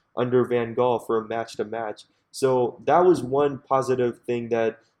scored under Van Gaal for a match to match. So that was one positive thing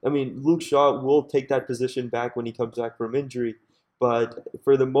that I mean, Luke Shaw will take that position back when he comes back from injury, but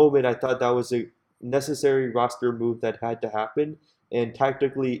for the moment, I thought that was a necessary roster move that had to happen, and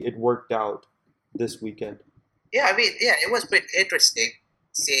tactically, it worked out this weekend. Yeah, I mean, yeah, it was pretty interesting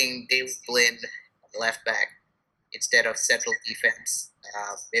seeing Dave Blind left back instead of central defense.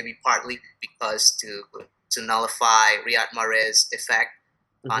 Maybe partly because to nullify Riyad Mahrez's effect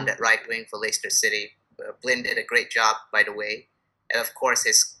on Hmm. that right wing for Leicester City. Blind did a great job, by the way, and of course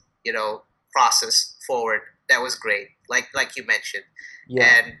his process forward that was great, like you mentioned. Yeah.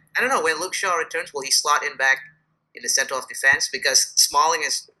 And I don't know when Luke Shaw returns, will he slot in back in the center of defense because Smalling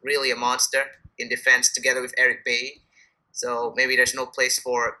is really a monster in defense together with Eric Bailly. So maybe there's no place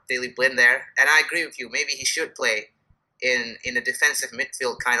for Daley Blind there. And I agree with you. Maybe he should play in a defensive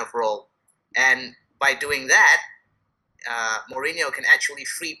midfield kind of role. And by doing that, Mourinho can actually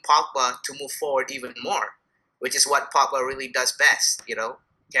free Pogba to move forward even more, which is what Pogba really does best.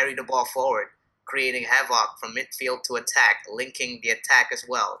 Carry the ball forward, creating havoc from midfield to attack, linking the attack as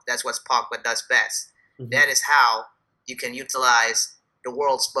well. That's what Pogba does best. Hmm. That is how you can utilize the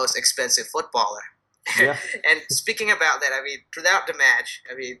world's most expensive footballer. Yeah. And speaking about that, I mean, throughout the match,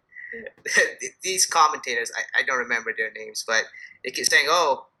 I mean, these commentators, I don't remember their names, but they keep saying,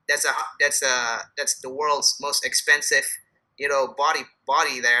 "Oh, that's the world's most expensive,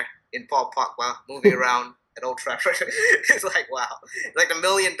 body there in Paul Pogba moving around at Old Trafford." It's like wow, like $1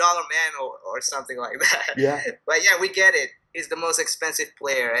 million man or something like that. Yeah. But yeah, we get it. He's the most expensive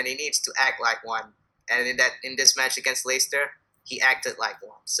player, and he needs to act like one. And in this match against Leicester, he acted like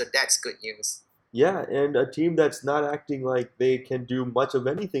one. So that's good news. Yeah, and a team that's not acting like they can do much of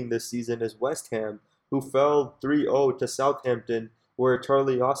anything this season is West Ham, who fell 3-0 to Southampton, where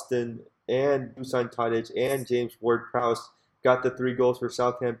Charlie Austin and Dusan Tadic and James Ward-Prowse got the three goals for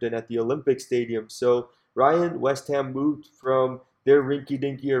Southampton at the Olympic Stadium. So, Ryan, West Ham moved from their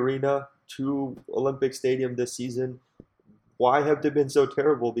rinky-dinky arena to Olympic Stadium this season. Why have they been so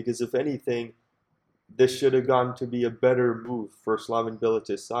terrible? Because if anything, this should have gone to be a better move for Slaven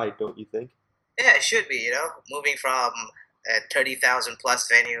Bilic's side, don't you think? Yeah, it should be. Moving from a 30,000 plus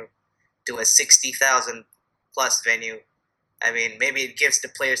venue to a 60,000 plus venue. I mean, maybe it gives the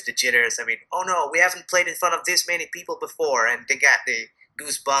players the jitters. I mean, oh no, we haven't played in front of this many people before, and they got the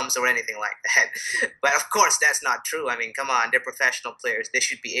goosebumps or anything like that. But of course, that's not true. I mean, come on, they're professional players. They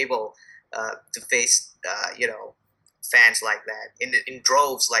should be able to face, fans like that in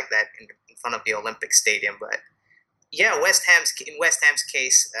droves like that in front of the Olympic Stadium. But yeah, West Ham's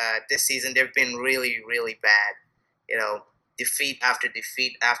case this season, they've been really, really bad. Defeat after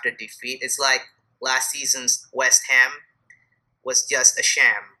defeat after defeat. It's like last season's West Ham was just a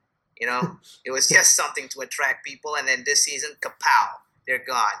sham. It was just something to attract people, and then this season, kapow, they're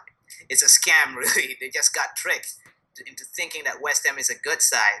gone. It's a scam, really. They just got tricked into thinking that West Ham is a good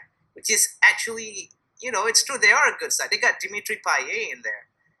side, which is actually, it's true. They are a good side. They got Dimitri Payet in there.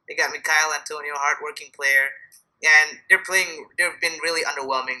 They got Mikhail Antonio, hardworking player, and they're playing. They've been really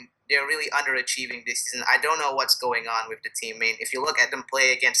underwhelming. They're really underachieving this season. I don't know what's going on with the team. I mean, if you look at them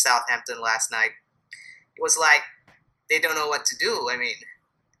play against Southampton last night, it was like they don't know what to do. I mean,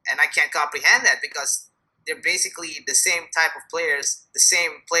 and I can't comprehend that because they're basically the same type of players, the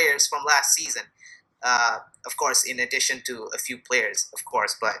same players from last season. Of course, in addition to a few players, of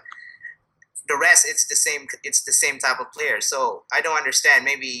course, but the rest it's the same. It's the same type of players. So I don't understand.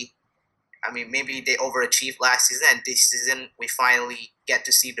 Maybe they overachieved last season, and this season we finally get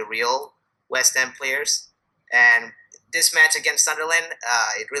to see the real West Ham players. And this match against Sunderland,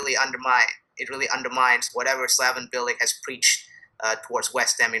 it really undermines whatever Slaven Bilic has preached towards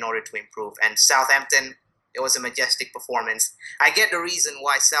West Ham in order to improve. And Southampton, it was a majestic performance. I get the reason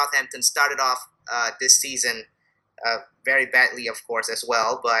why Southampton started off this season very badly, of course, as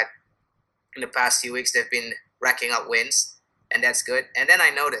well. But in the past few weeks, they've been racking up wins, and that's good. And then I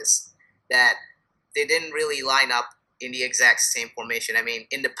noticed that they didn't really line up in the exact same formation. I mean,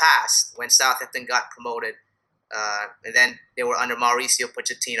 in the past, when Southampton got promoted, and then they were under Mauricio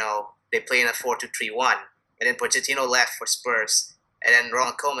Pochettino, they play in a 4-2-3-1. And then Pochettino left for Spurs. And then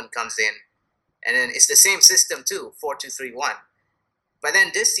Ron Koeman comes in. And then it's the same system too, 4-2-3-1. But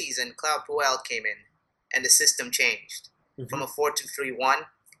then this season, Claude Puel came in, and the system changed from Hmm. a 4-2-3-1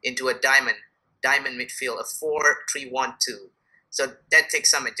 into a diamond midfield, a 4-3-1-2. So that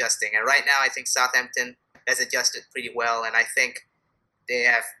takes some adjusting. And right now, I think Southampton has adjusted pretty well, and I think they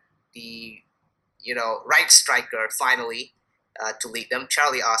have the right striker finally to lead them,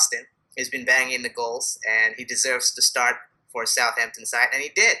 Charlie Austin. He's been banging in the goals, and he deserves to start for Southampton side, and he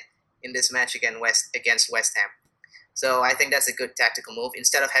did in this match against West Ham. So I think that's a good tactical move.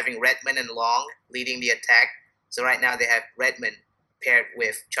 Instead of having Redmond and Long leading the attack, so right now they have Redmond paired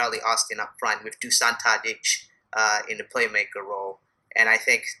with Charlie Austin up front with Dusan Tadic in the playmaker role, and I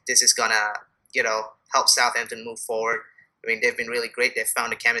think this is gonna help Southampton move forward. I mean, they've been really great. They've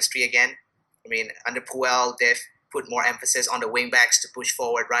found the chemistry again. I mean, under Puel, they've put more emphasis on the wingbacks to push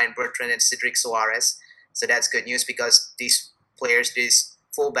forward Ryan Bertrand and Cedric Soares. So that's good news because these players, these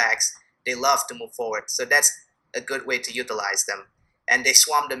fullbacks, they love to move forward. So that's a good way to utilize them. And they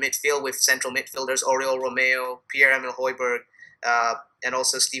swarm the midfield with central midfielders Oriol Romeo, Pierre-Emile Højbjerg, and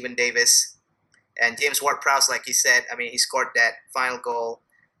also Stephen Davis. And James Ward-Prowse, like he said, I mean, he scored that final goal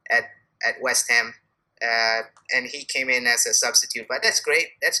at West Ham. And he came in as a substitute. But that's great.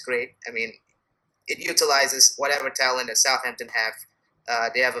 That's great. I mean, it utilizes whatever talent that Southampton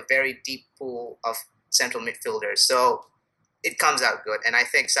have. They have a very deep pool of central midfielders. So it comes out good. And I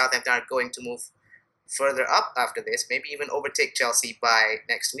think Southampton are going to move further up after this, maybe even overtake Chelsea by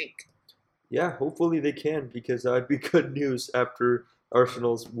next week. Yeah, hopefully they can because that'd be good news after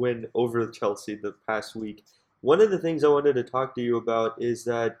Arsenal's win over Chelsea the past week. One of the things I wanted to talk to you about is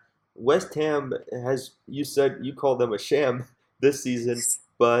that West Ham has, you said you call them a sham this season,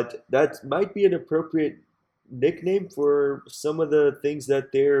 but that might be an appropriate nickname for some of the things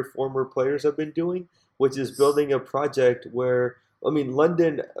that their former players have been doing, which is building a project where, I mean,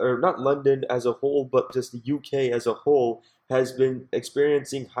 London, or not London as a whole, but just the UK as a whole, has been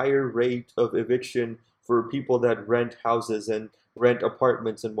experiencing higher rate of eviction for people that rent houses and rent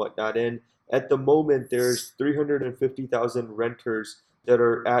apartments and whatnot. And at the moment, there's 350,000 renters that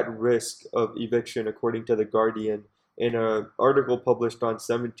are at risk of eviction, according to The Guardian, in an article published on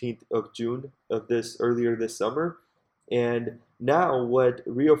 17th of June of this earlier this summer. And now, what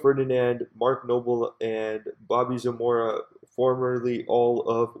Rio Ferdinand, Mark Noble, and Bobby Zamora, formerly all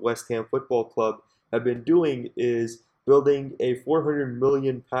of West Ham Football Club, have been doing is building a £400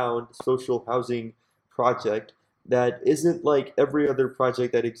 million social housing project that isn't like every other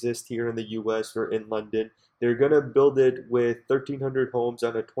project that exists here in the US or in London. They're going to build it with 1,300 homes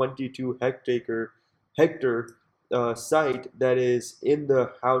on a 22 hectare site that is in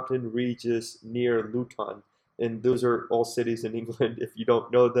the Houghton Regis near Luton. And those are all cities in England. If you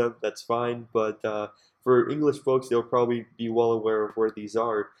don't know them, that's fine. But for English folks, they'll probably be well aware of where these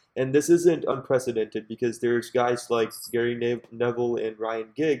are. And this isn't unprecedented because there's guys like Gary Neville and Ryan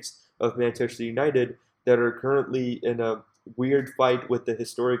Giggs of Manchester United that are currently in a weird fight with the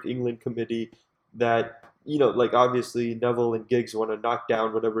Historic England Committee that, like obviously Neville and Giggs want to knock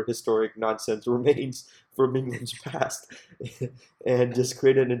down whatever historic nonsense remains from England's past and just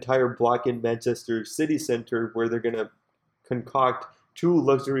create an entire block in Manchester city centre where they're going to concoct two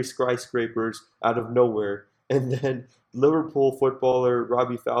luxury skyscrapers out of nowhere. And then Liverpool footballer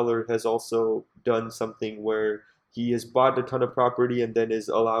Robbie Fowler has also done something where he has bought a ton of property and then is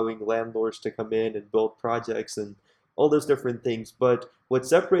allowing landlords to come in and build projects and all those different things. But what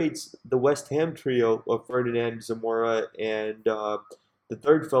separates the West Ham trio of Ferdinand, Zamora, and the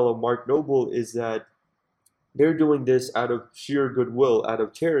third fellow, Mark Noble, is that they're doing this out of sheer goodwill, out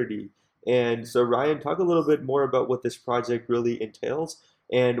of charity. And so, Ryan, talk a little bit more about what this project really entails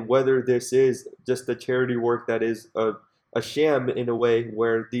and whether this is just a charity work that is a sham in a way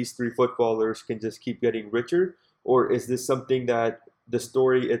where these three footballers can just keep getting richer, or is this something that the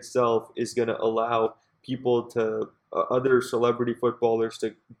story itself is going to allow people to, other celebrity footballers,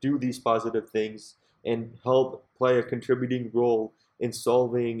 to do these positive things and help play a contributing role in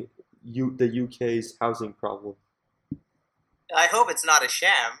solving the UK's housing problem? I hope it's not a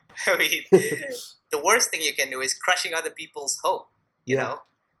sham. I mean, the worst thing you can do is crushing other people's hope. You Yeah. know,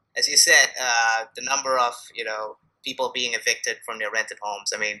 as you said, the number of people being evicted from their rented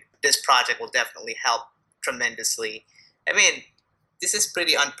homes. I mean, this project will definitely help tremendously. I mean, this is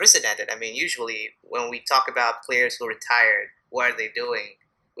pretty unprecedented. I mean, usually when we talk about players who retired, what are they doing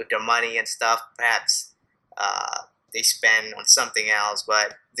with their money and stuff? Perhaps they spend on something else.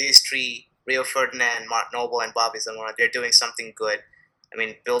 But these three, Rio Ferdinand, Mark Noble, and Bobby Zamora, they're doing something good. I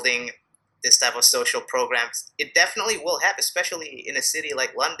mean, building this type of social programs, it definitely will help, especially in a city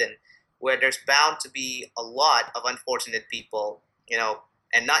like London, where there's bound to be a lot of unfortunate people,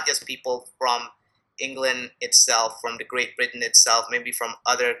 and not just people from England itself, from the Great Britain itself, maybe from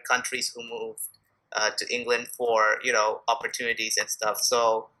other countries who moved to England for, opportunities and stuff.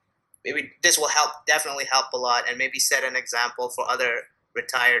 So maybe this will definitely help a lot, and maybe set an example for other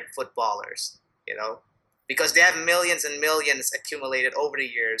retired footballers. You know, because they have millions and millions accumulated over the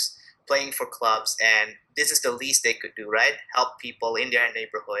years playing for clubs, and this is the least they could do, right? Help people in their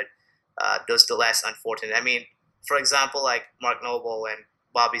neighborhood. Those the less unfortunate. I mean, for example, like Mark Noble and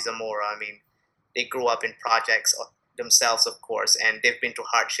Bobby Zamora. I mean, they grew up in projects themselves, of course, and they've been through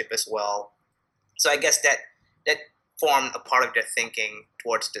hardship as well. So I guess that formed a part of their thinking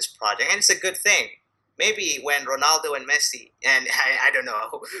towards this project, and it's a good thing. Maybe when Ronaldo and Messi, and I don't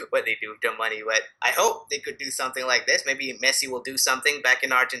know what they do with their money, but I hope they could do something like this. Maybe Messi will do something back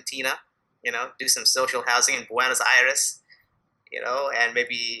in Argentina, do some social housing in Buenos Aires, and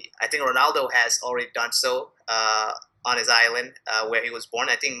maybe I think Ronaldo has already done so on his island where he was born.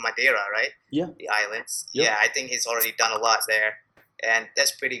 I think Madeira, right? Yeah. The islands. Yep. Yeah, I think he's already done a lot there, and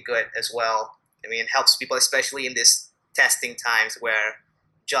that's pretty good as well. I mean, it helps people, especially in this testing times where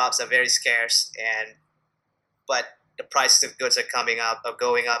jobs are very scarce, and but the prices of goods are going up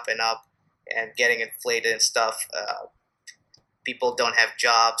and up, and getting inflated and stuff. People don't have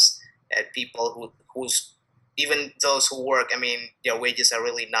jobs, and people who's even those who work, I mean, their wages are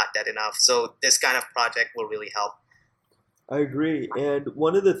really not that enough. So this kind of project will really help. I agree. And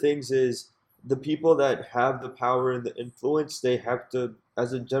one of the things is the people that have the power and the influence, they have to,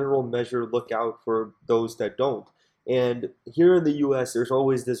 as a general measure, look out for those that don't. And here in the US, there's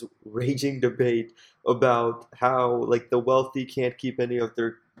always this raging debate about how like the wealthy can't keep any of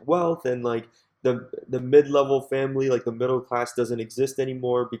their wealth and like the mid-level family, like the middle class doesn't exist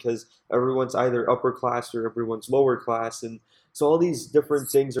anymore because everyone's either upper class or everyone's lower class. And so all these different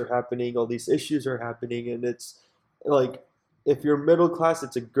things are happening, all these issues are happening, and it's like if you're middle class,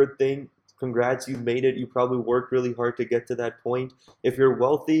 it's a good thing. Congrats, you made it. You probably worked really hard to get to that point. If you're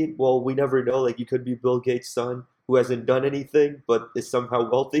wealthy, well, we never know. Like you could be Bill Gates' son who hasn't done anything but is somehow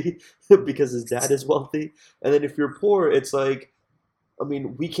wealthy because his dad is wealthy. And then if you're poor, it's like, I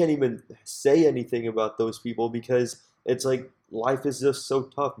mean, we can't even say anything about those people because it's like life is just so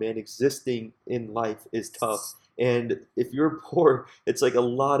tough, man. Existing in life is tough. And if you're poor, it's like a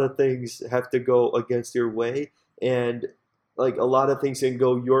lot of things have to go against your way. And like a lot of things can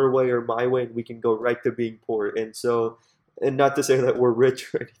go your way or my way, and we can go right to being poor. And so, and not to say that we're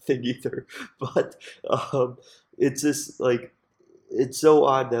rich or anything either, but um, it's just like it's so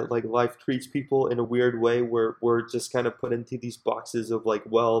odd that like life treats people in a weird way where we're just kind of put into these boxes of like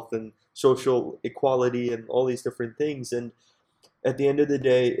wealth and social equality and all these different things. And at the end of the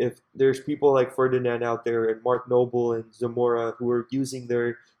day, if there's people like Ferdinand out there and Mark Noble and Zamora who are using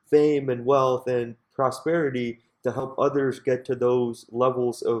their fame and wealth and prosperity to help others get to those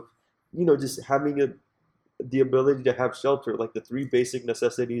levels of, just having the ability to have shelter, like the three basic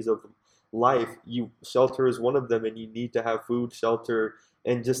necessities of life. You shelter is one of them, and you need to have food, shelter,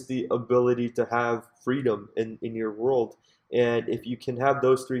 and just the ability to have freedom in your world. And if you can have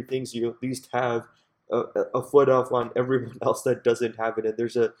those three things, you at least have a, a foot up on everyone else that doesn't have it. And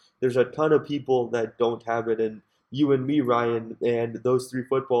there's a ton of people that don't have it. And you and me, Ryan, and those three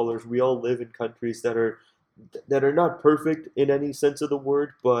footballers, we all live in countries that are not perfect in any sense of the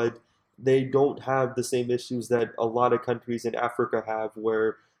word, but they don't have the same issues that a lot of countries in Africa have,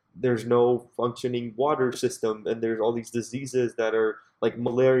 where there's no functioning water system and there's all these diseases that are like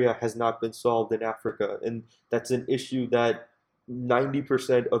malaria has not been solved in Africa. And that's an issue that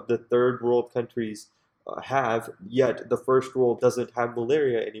 90% of the third world countries have, yet the first world doesn't have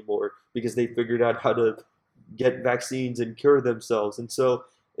malaria anymore because they figured out how to get vaccines and cure themselves. And so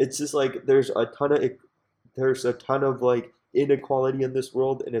it's just like there's a ton of like inequality in this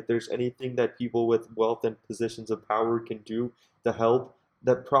world, and if there's anything that people with wealth and positions of power can do to help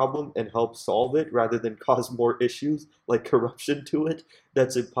that problem and help solve it rather than cause more issues like corruption to it,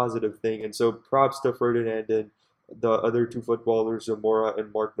 that's a positive thing. And so props to Ferdinand and the other two footballers, Zamora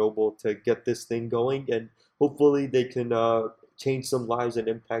and Mark Noble, to get this thing going, and hopefully they can change some lives and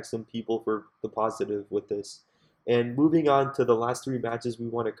impact some people for the positive with this. And moving on to the last three matches we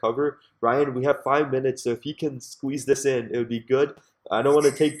want to cover, Ryan, we have 5 minutes, so if you can squeeze this in, it would be good. I don't want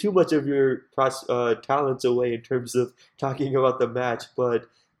to take too much of your talents away in terms of talking about the match, but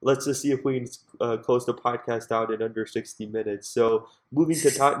let's just see if we can close the podcast out in under 60 minutes. So, moving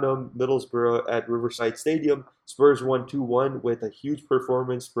to Tottenham, Middlesbrough at Riverside Stadium, Spurs won 2-1 with a huge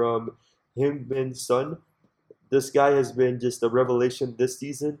performance from Heung-min's son. This guy has been just a revelation this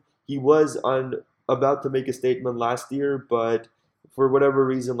season. He was on about to make a statement last year, but for whatever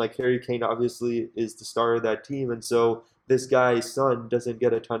reason, like Harry Kane obviously is the star of that team, and so this guy's son doesn't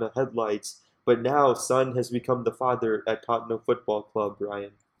get a ton of headlights. But now Son has become the father at Tottenham Football Club,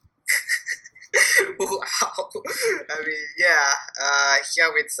 Ryan. Wow. I mean, yeah,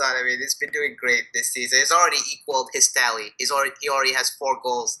 Heung-min Son, I mean, he's been doing great this season. He's already equaled his tally. He already has 4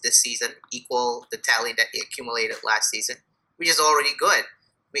 goals this season, equal the tally that he accumulated last season, which is already good.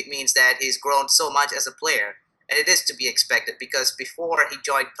 It means that he's grown so much as a player. And it is to be expected because before he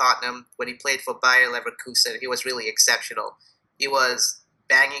joined Tottenham, when he played for Bayer Leverkusen, he was really exceptional. He was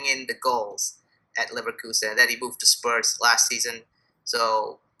banging in the goals at Leverkusen. And then he moved to Spurs last season.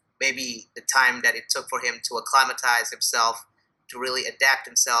 So maybe the time that it took for him to acclimatize himself, to really adapt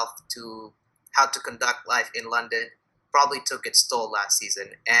himself to how to conduct life in London, probably took its toll last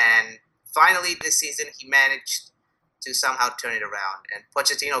season. And finally, this season, he managed to somehow turn it around. And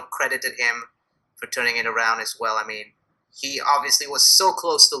Pochettino credited him for turning it around as well. I mean, he obviously was so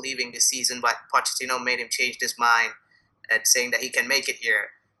close to leaving this season, but Pochettino made him change his mind and saying that he can make it here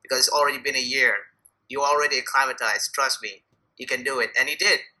because it's already been a year. You already acclimatized. Trust me, he can do it, and he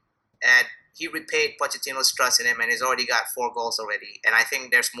did. And he repaid Pochettino's trust in him, and he's already got 4 goals already. And I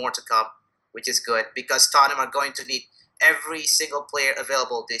think there's more to come, which is good because Tottenham are going to need every single player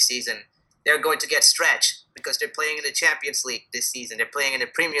available this season. They're going to get stretched because they're playing in the Champions League this season. They're playing in the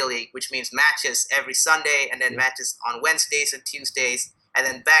Premier League, which means matches every Sunday and then matches on Wednesdays and Tuesdays, and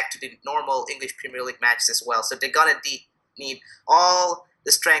then back to the normal English Premier League matches as well. So they're going to need all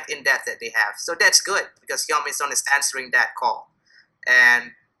the strength in depth that they have. So that's good because Heung-min Son is answering that call.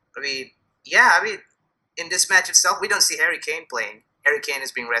 And I mean, in this match itself, we don't see Harry Kane playing. Harry Kane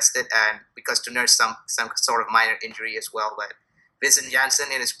is being rested, and because to nurse some sort of minor injury as well. But Vincent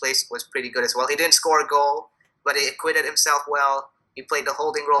Janssen in his place was pretty good as well. He didn't score a goal, but he acquitted himself well. He played the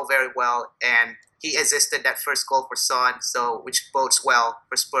holding role very well, and he assisted that first goal for Son, so which bodes well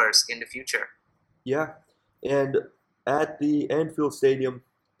for Spurs in the future. Yeah, and at the Anfield Stadium,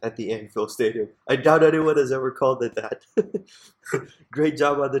 at the Anfield Stadium, I doubt anyone has ever called it that. Great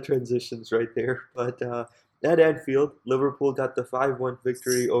job on the transitions right there. But at Anfield, Liverpool got the 5-1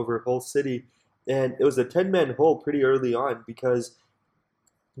 victory over Hull City, and it was a 10-man hole pretty early on because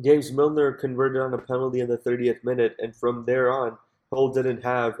James Milner converted on a penalty in the 30th minute, and from there on, Hull didn't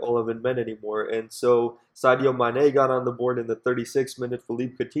have 11 men anymore. And so Sadio Mane got on the board in the 36th minute.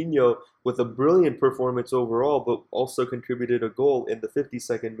 Philippe Coutinho, with a brilliant performance overall, but also contributed a goal in the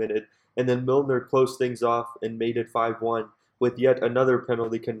 52nd minute. And then Milner closed things off and made it 5-1 with yet another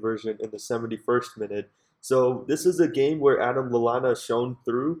penalty conversion in the 71st minute. So this is a game where Adam Lallana shone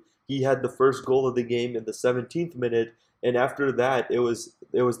through. He had the first goal of the game in the 17th minute, and after that, it was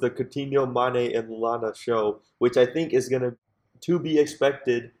the Coutinho, Mane, and Lallana show, which I think is going to be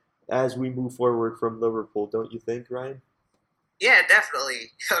expected as we move forward from Liverpool, don't you think, Ryan? Yeah,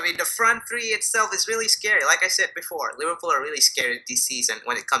 definitely. I mean, the front three itself is really scary. Like I said before, Liverpool are really scary this season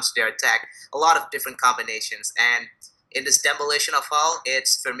when it comes to their attack. A lot of different combinations. And in this demolition of Hull,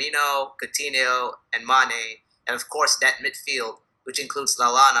 it's Firmino, Coutinho, and Mane. And of course, that midfield, which includes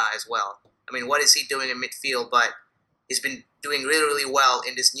Lallana as well. I mean, what is he doing in midfield? But he's been doing really, really well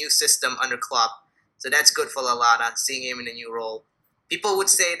in this new system under Klopp. So that's good for Lallana, seeing him in a new role. People would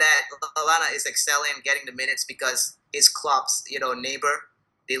say that Lallana is excelling and getting the minutes because his Klopp's, neighbor.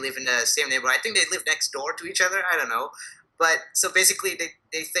 They live in the same neighborhood. I think they live next door to each other. I don't know. But so basically,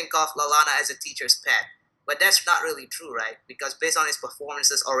 they think of Lallana as a teacher's pet. But that's not really true, right? Because based on his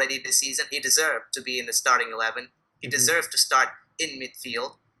performances already this season, he deserved to be in the starting 11. He Hmm. deserved to start in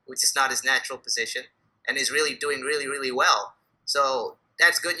midfield, which is not his natural position, and he's really doing really, really well. So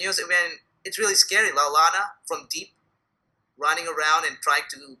that's good news. I mean, it's really scary. Lallana from deep, running around and trying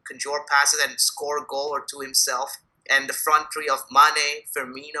to conjure passes and score a goal or two himself. And the front three of Mane,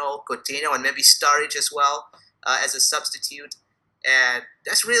 Firmino, Coutinho, and maybe Sturridge as well as a substitute. And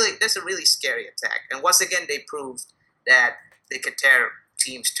that's a really scary attack. And once again, they proved that they could tear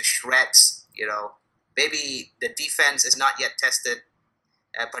teams to shreds. Maybe the defense is not yet tested,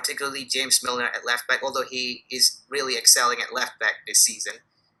 particularly James Milner at left back, although he is really excelling at left back this season.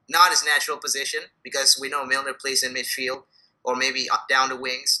 Not his natural position because we know Milner plays in midfield or maybe up down the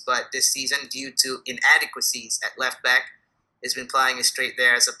wings, but this season, due to inadequacies at left back, he's been playing it straight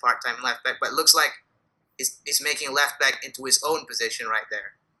there as a part-time left back. But it looks like he's making left back into his own position right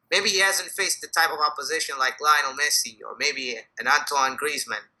there. Maybe he hasn't faced the type of opposition like Lionel Messi or maybe an Antoine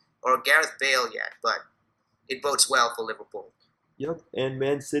Griezmann or Gareth Bale yet, but it bodes well for Liverpool. Yep, and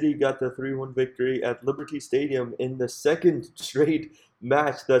Man City got the 3-1 victory at Liberty Stadium in the second straight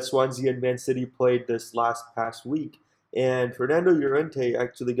match that Swansea and Man City played this last past week. And Fernando Llorente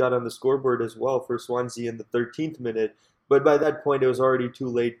actually got on the scoreboard as well for Swansea in the 13th minute. But by that point, it was already too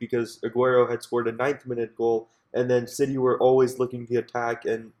late because Aguero had scored a 9th minute goal, and then City were always looking to attack,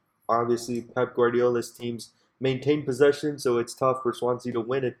 and obviously Pep Guardiola's teams maintain possession, so it's tough for Swansea to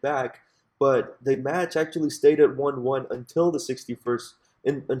win it back. but the match actually stayed at 1-1 until the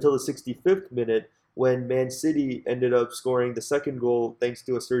 65th minute when Man City ended up scoring the second goal thanks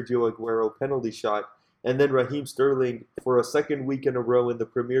to a Sergio Aguero penalty shot. And then Raheem Sterling, for a second week in a row in the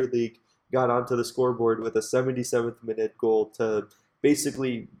Premier League, got onto the scoreboard with a 77th minute goal to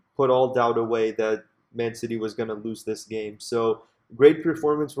basically put all doubt away that Man City was going to lose this game. So great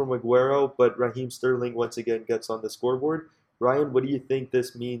performance from Aguero, but Raheem Sterling once again gets on the scoreboard. Ryan, what do you think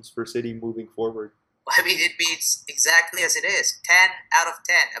this means for City moving forward? I mean, it means exactly as it is. 10 out of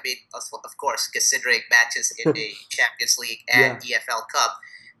 10. I mean, of course, considering matches in the Champions League and Yeah, EFL Cup.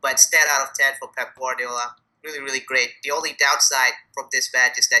 But it's 10 out of 10 for Pep Guardiola. Really, really great. The only downside from this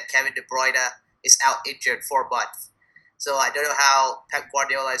match is that Kevin De Bruyne is out injured for a month. So I don't know how Pep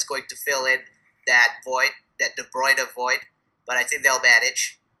Guardiola is going to fill in that void, that De Bruyne void. But I think they'll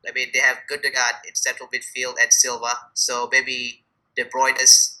manage. I mean, they have Gundogan in central midfield and Silva. So maybe De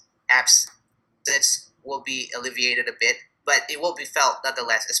Bruyne's absence will be alleviated a bit. But it will be felt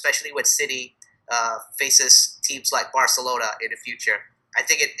nonetheless, especially when City faces teams like Barcelona in the future. I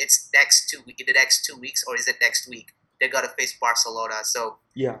think it's in the next 2 weeks, or is it next week? They're gonna face Barcelona. So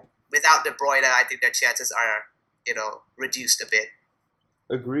yeah, without De Bruyne, I think their chances are reduced a bit.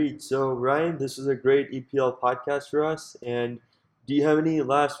 agreed. So, Ryan, this is a great EPL podcast for us. And do you have any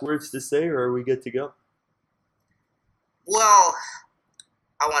last words to say, or are we good to go? Well,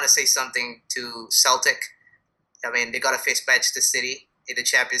 I want to say something to Celtic. I mean, they got to face Manchester City in the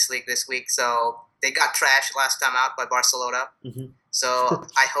Champions League this week, so they got trashed last time out by Barcelona. Hmm. So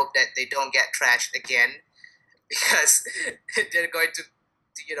I hope that they don't get trashed again because they're going to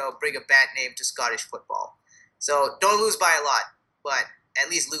bring a bad name to Scottish football. So don't lose by a lot, but at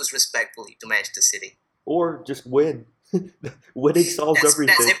least lose respectfully to Manchester City. Or just win. Winning solves That's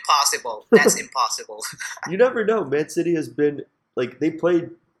everything. impossible. That's impossible. You never know. Man City has been like they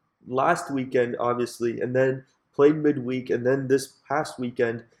played last weekend, obviously, and then played midweek, and then this past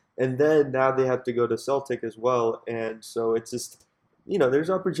weekend, and then now they have to go to Celtic as well. And so it's just, there's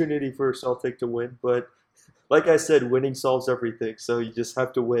opportunity for Celtic to win, but like I said, winning solves everything. So you just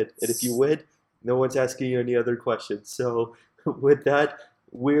have to win, and if you win, no one's asking you any other questions. So with that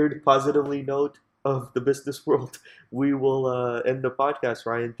weird positively note of the business world, we will end the podcast.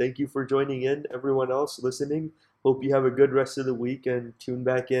 Ryan, thank you for joining in. Everyone else listening, hope you have a good rest of the week and tune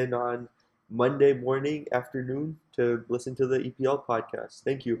back in on Monday morning, afternoon to listen to the EPL podcast.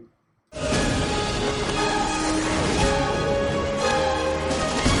 Thank you.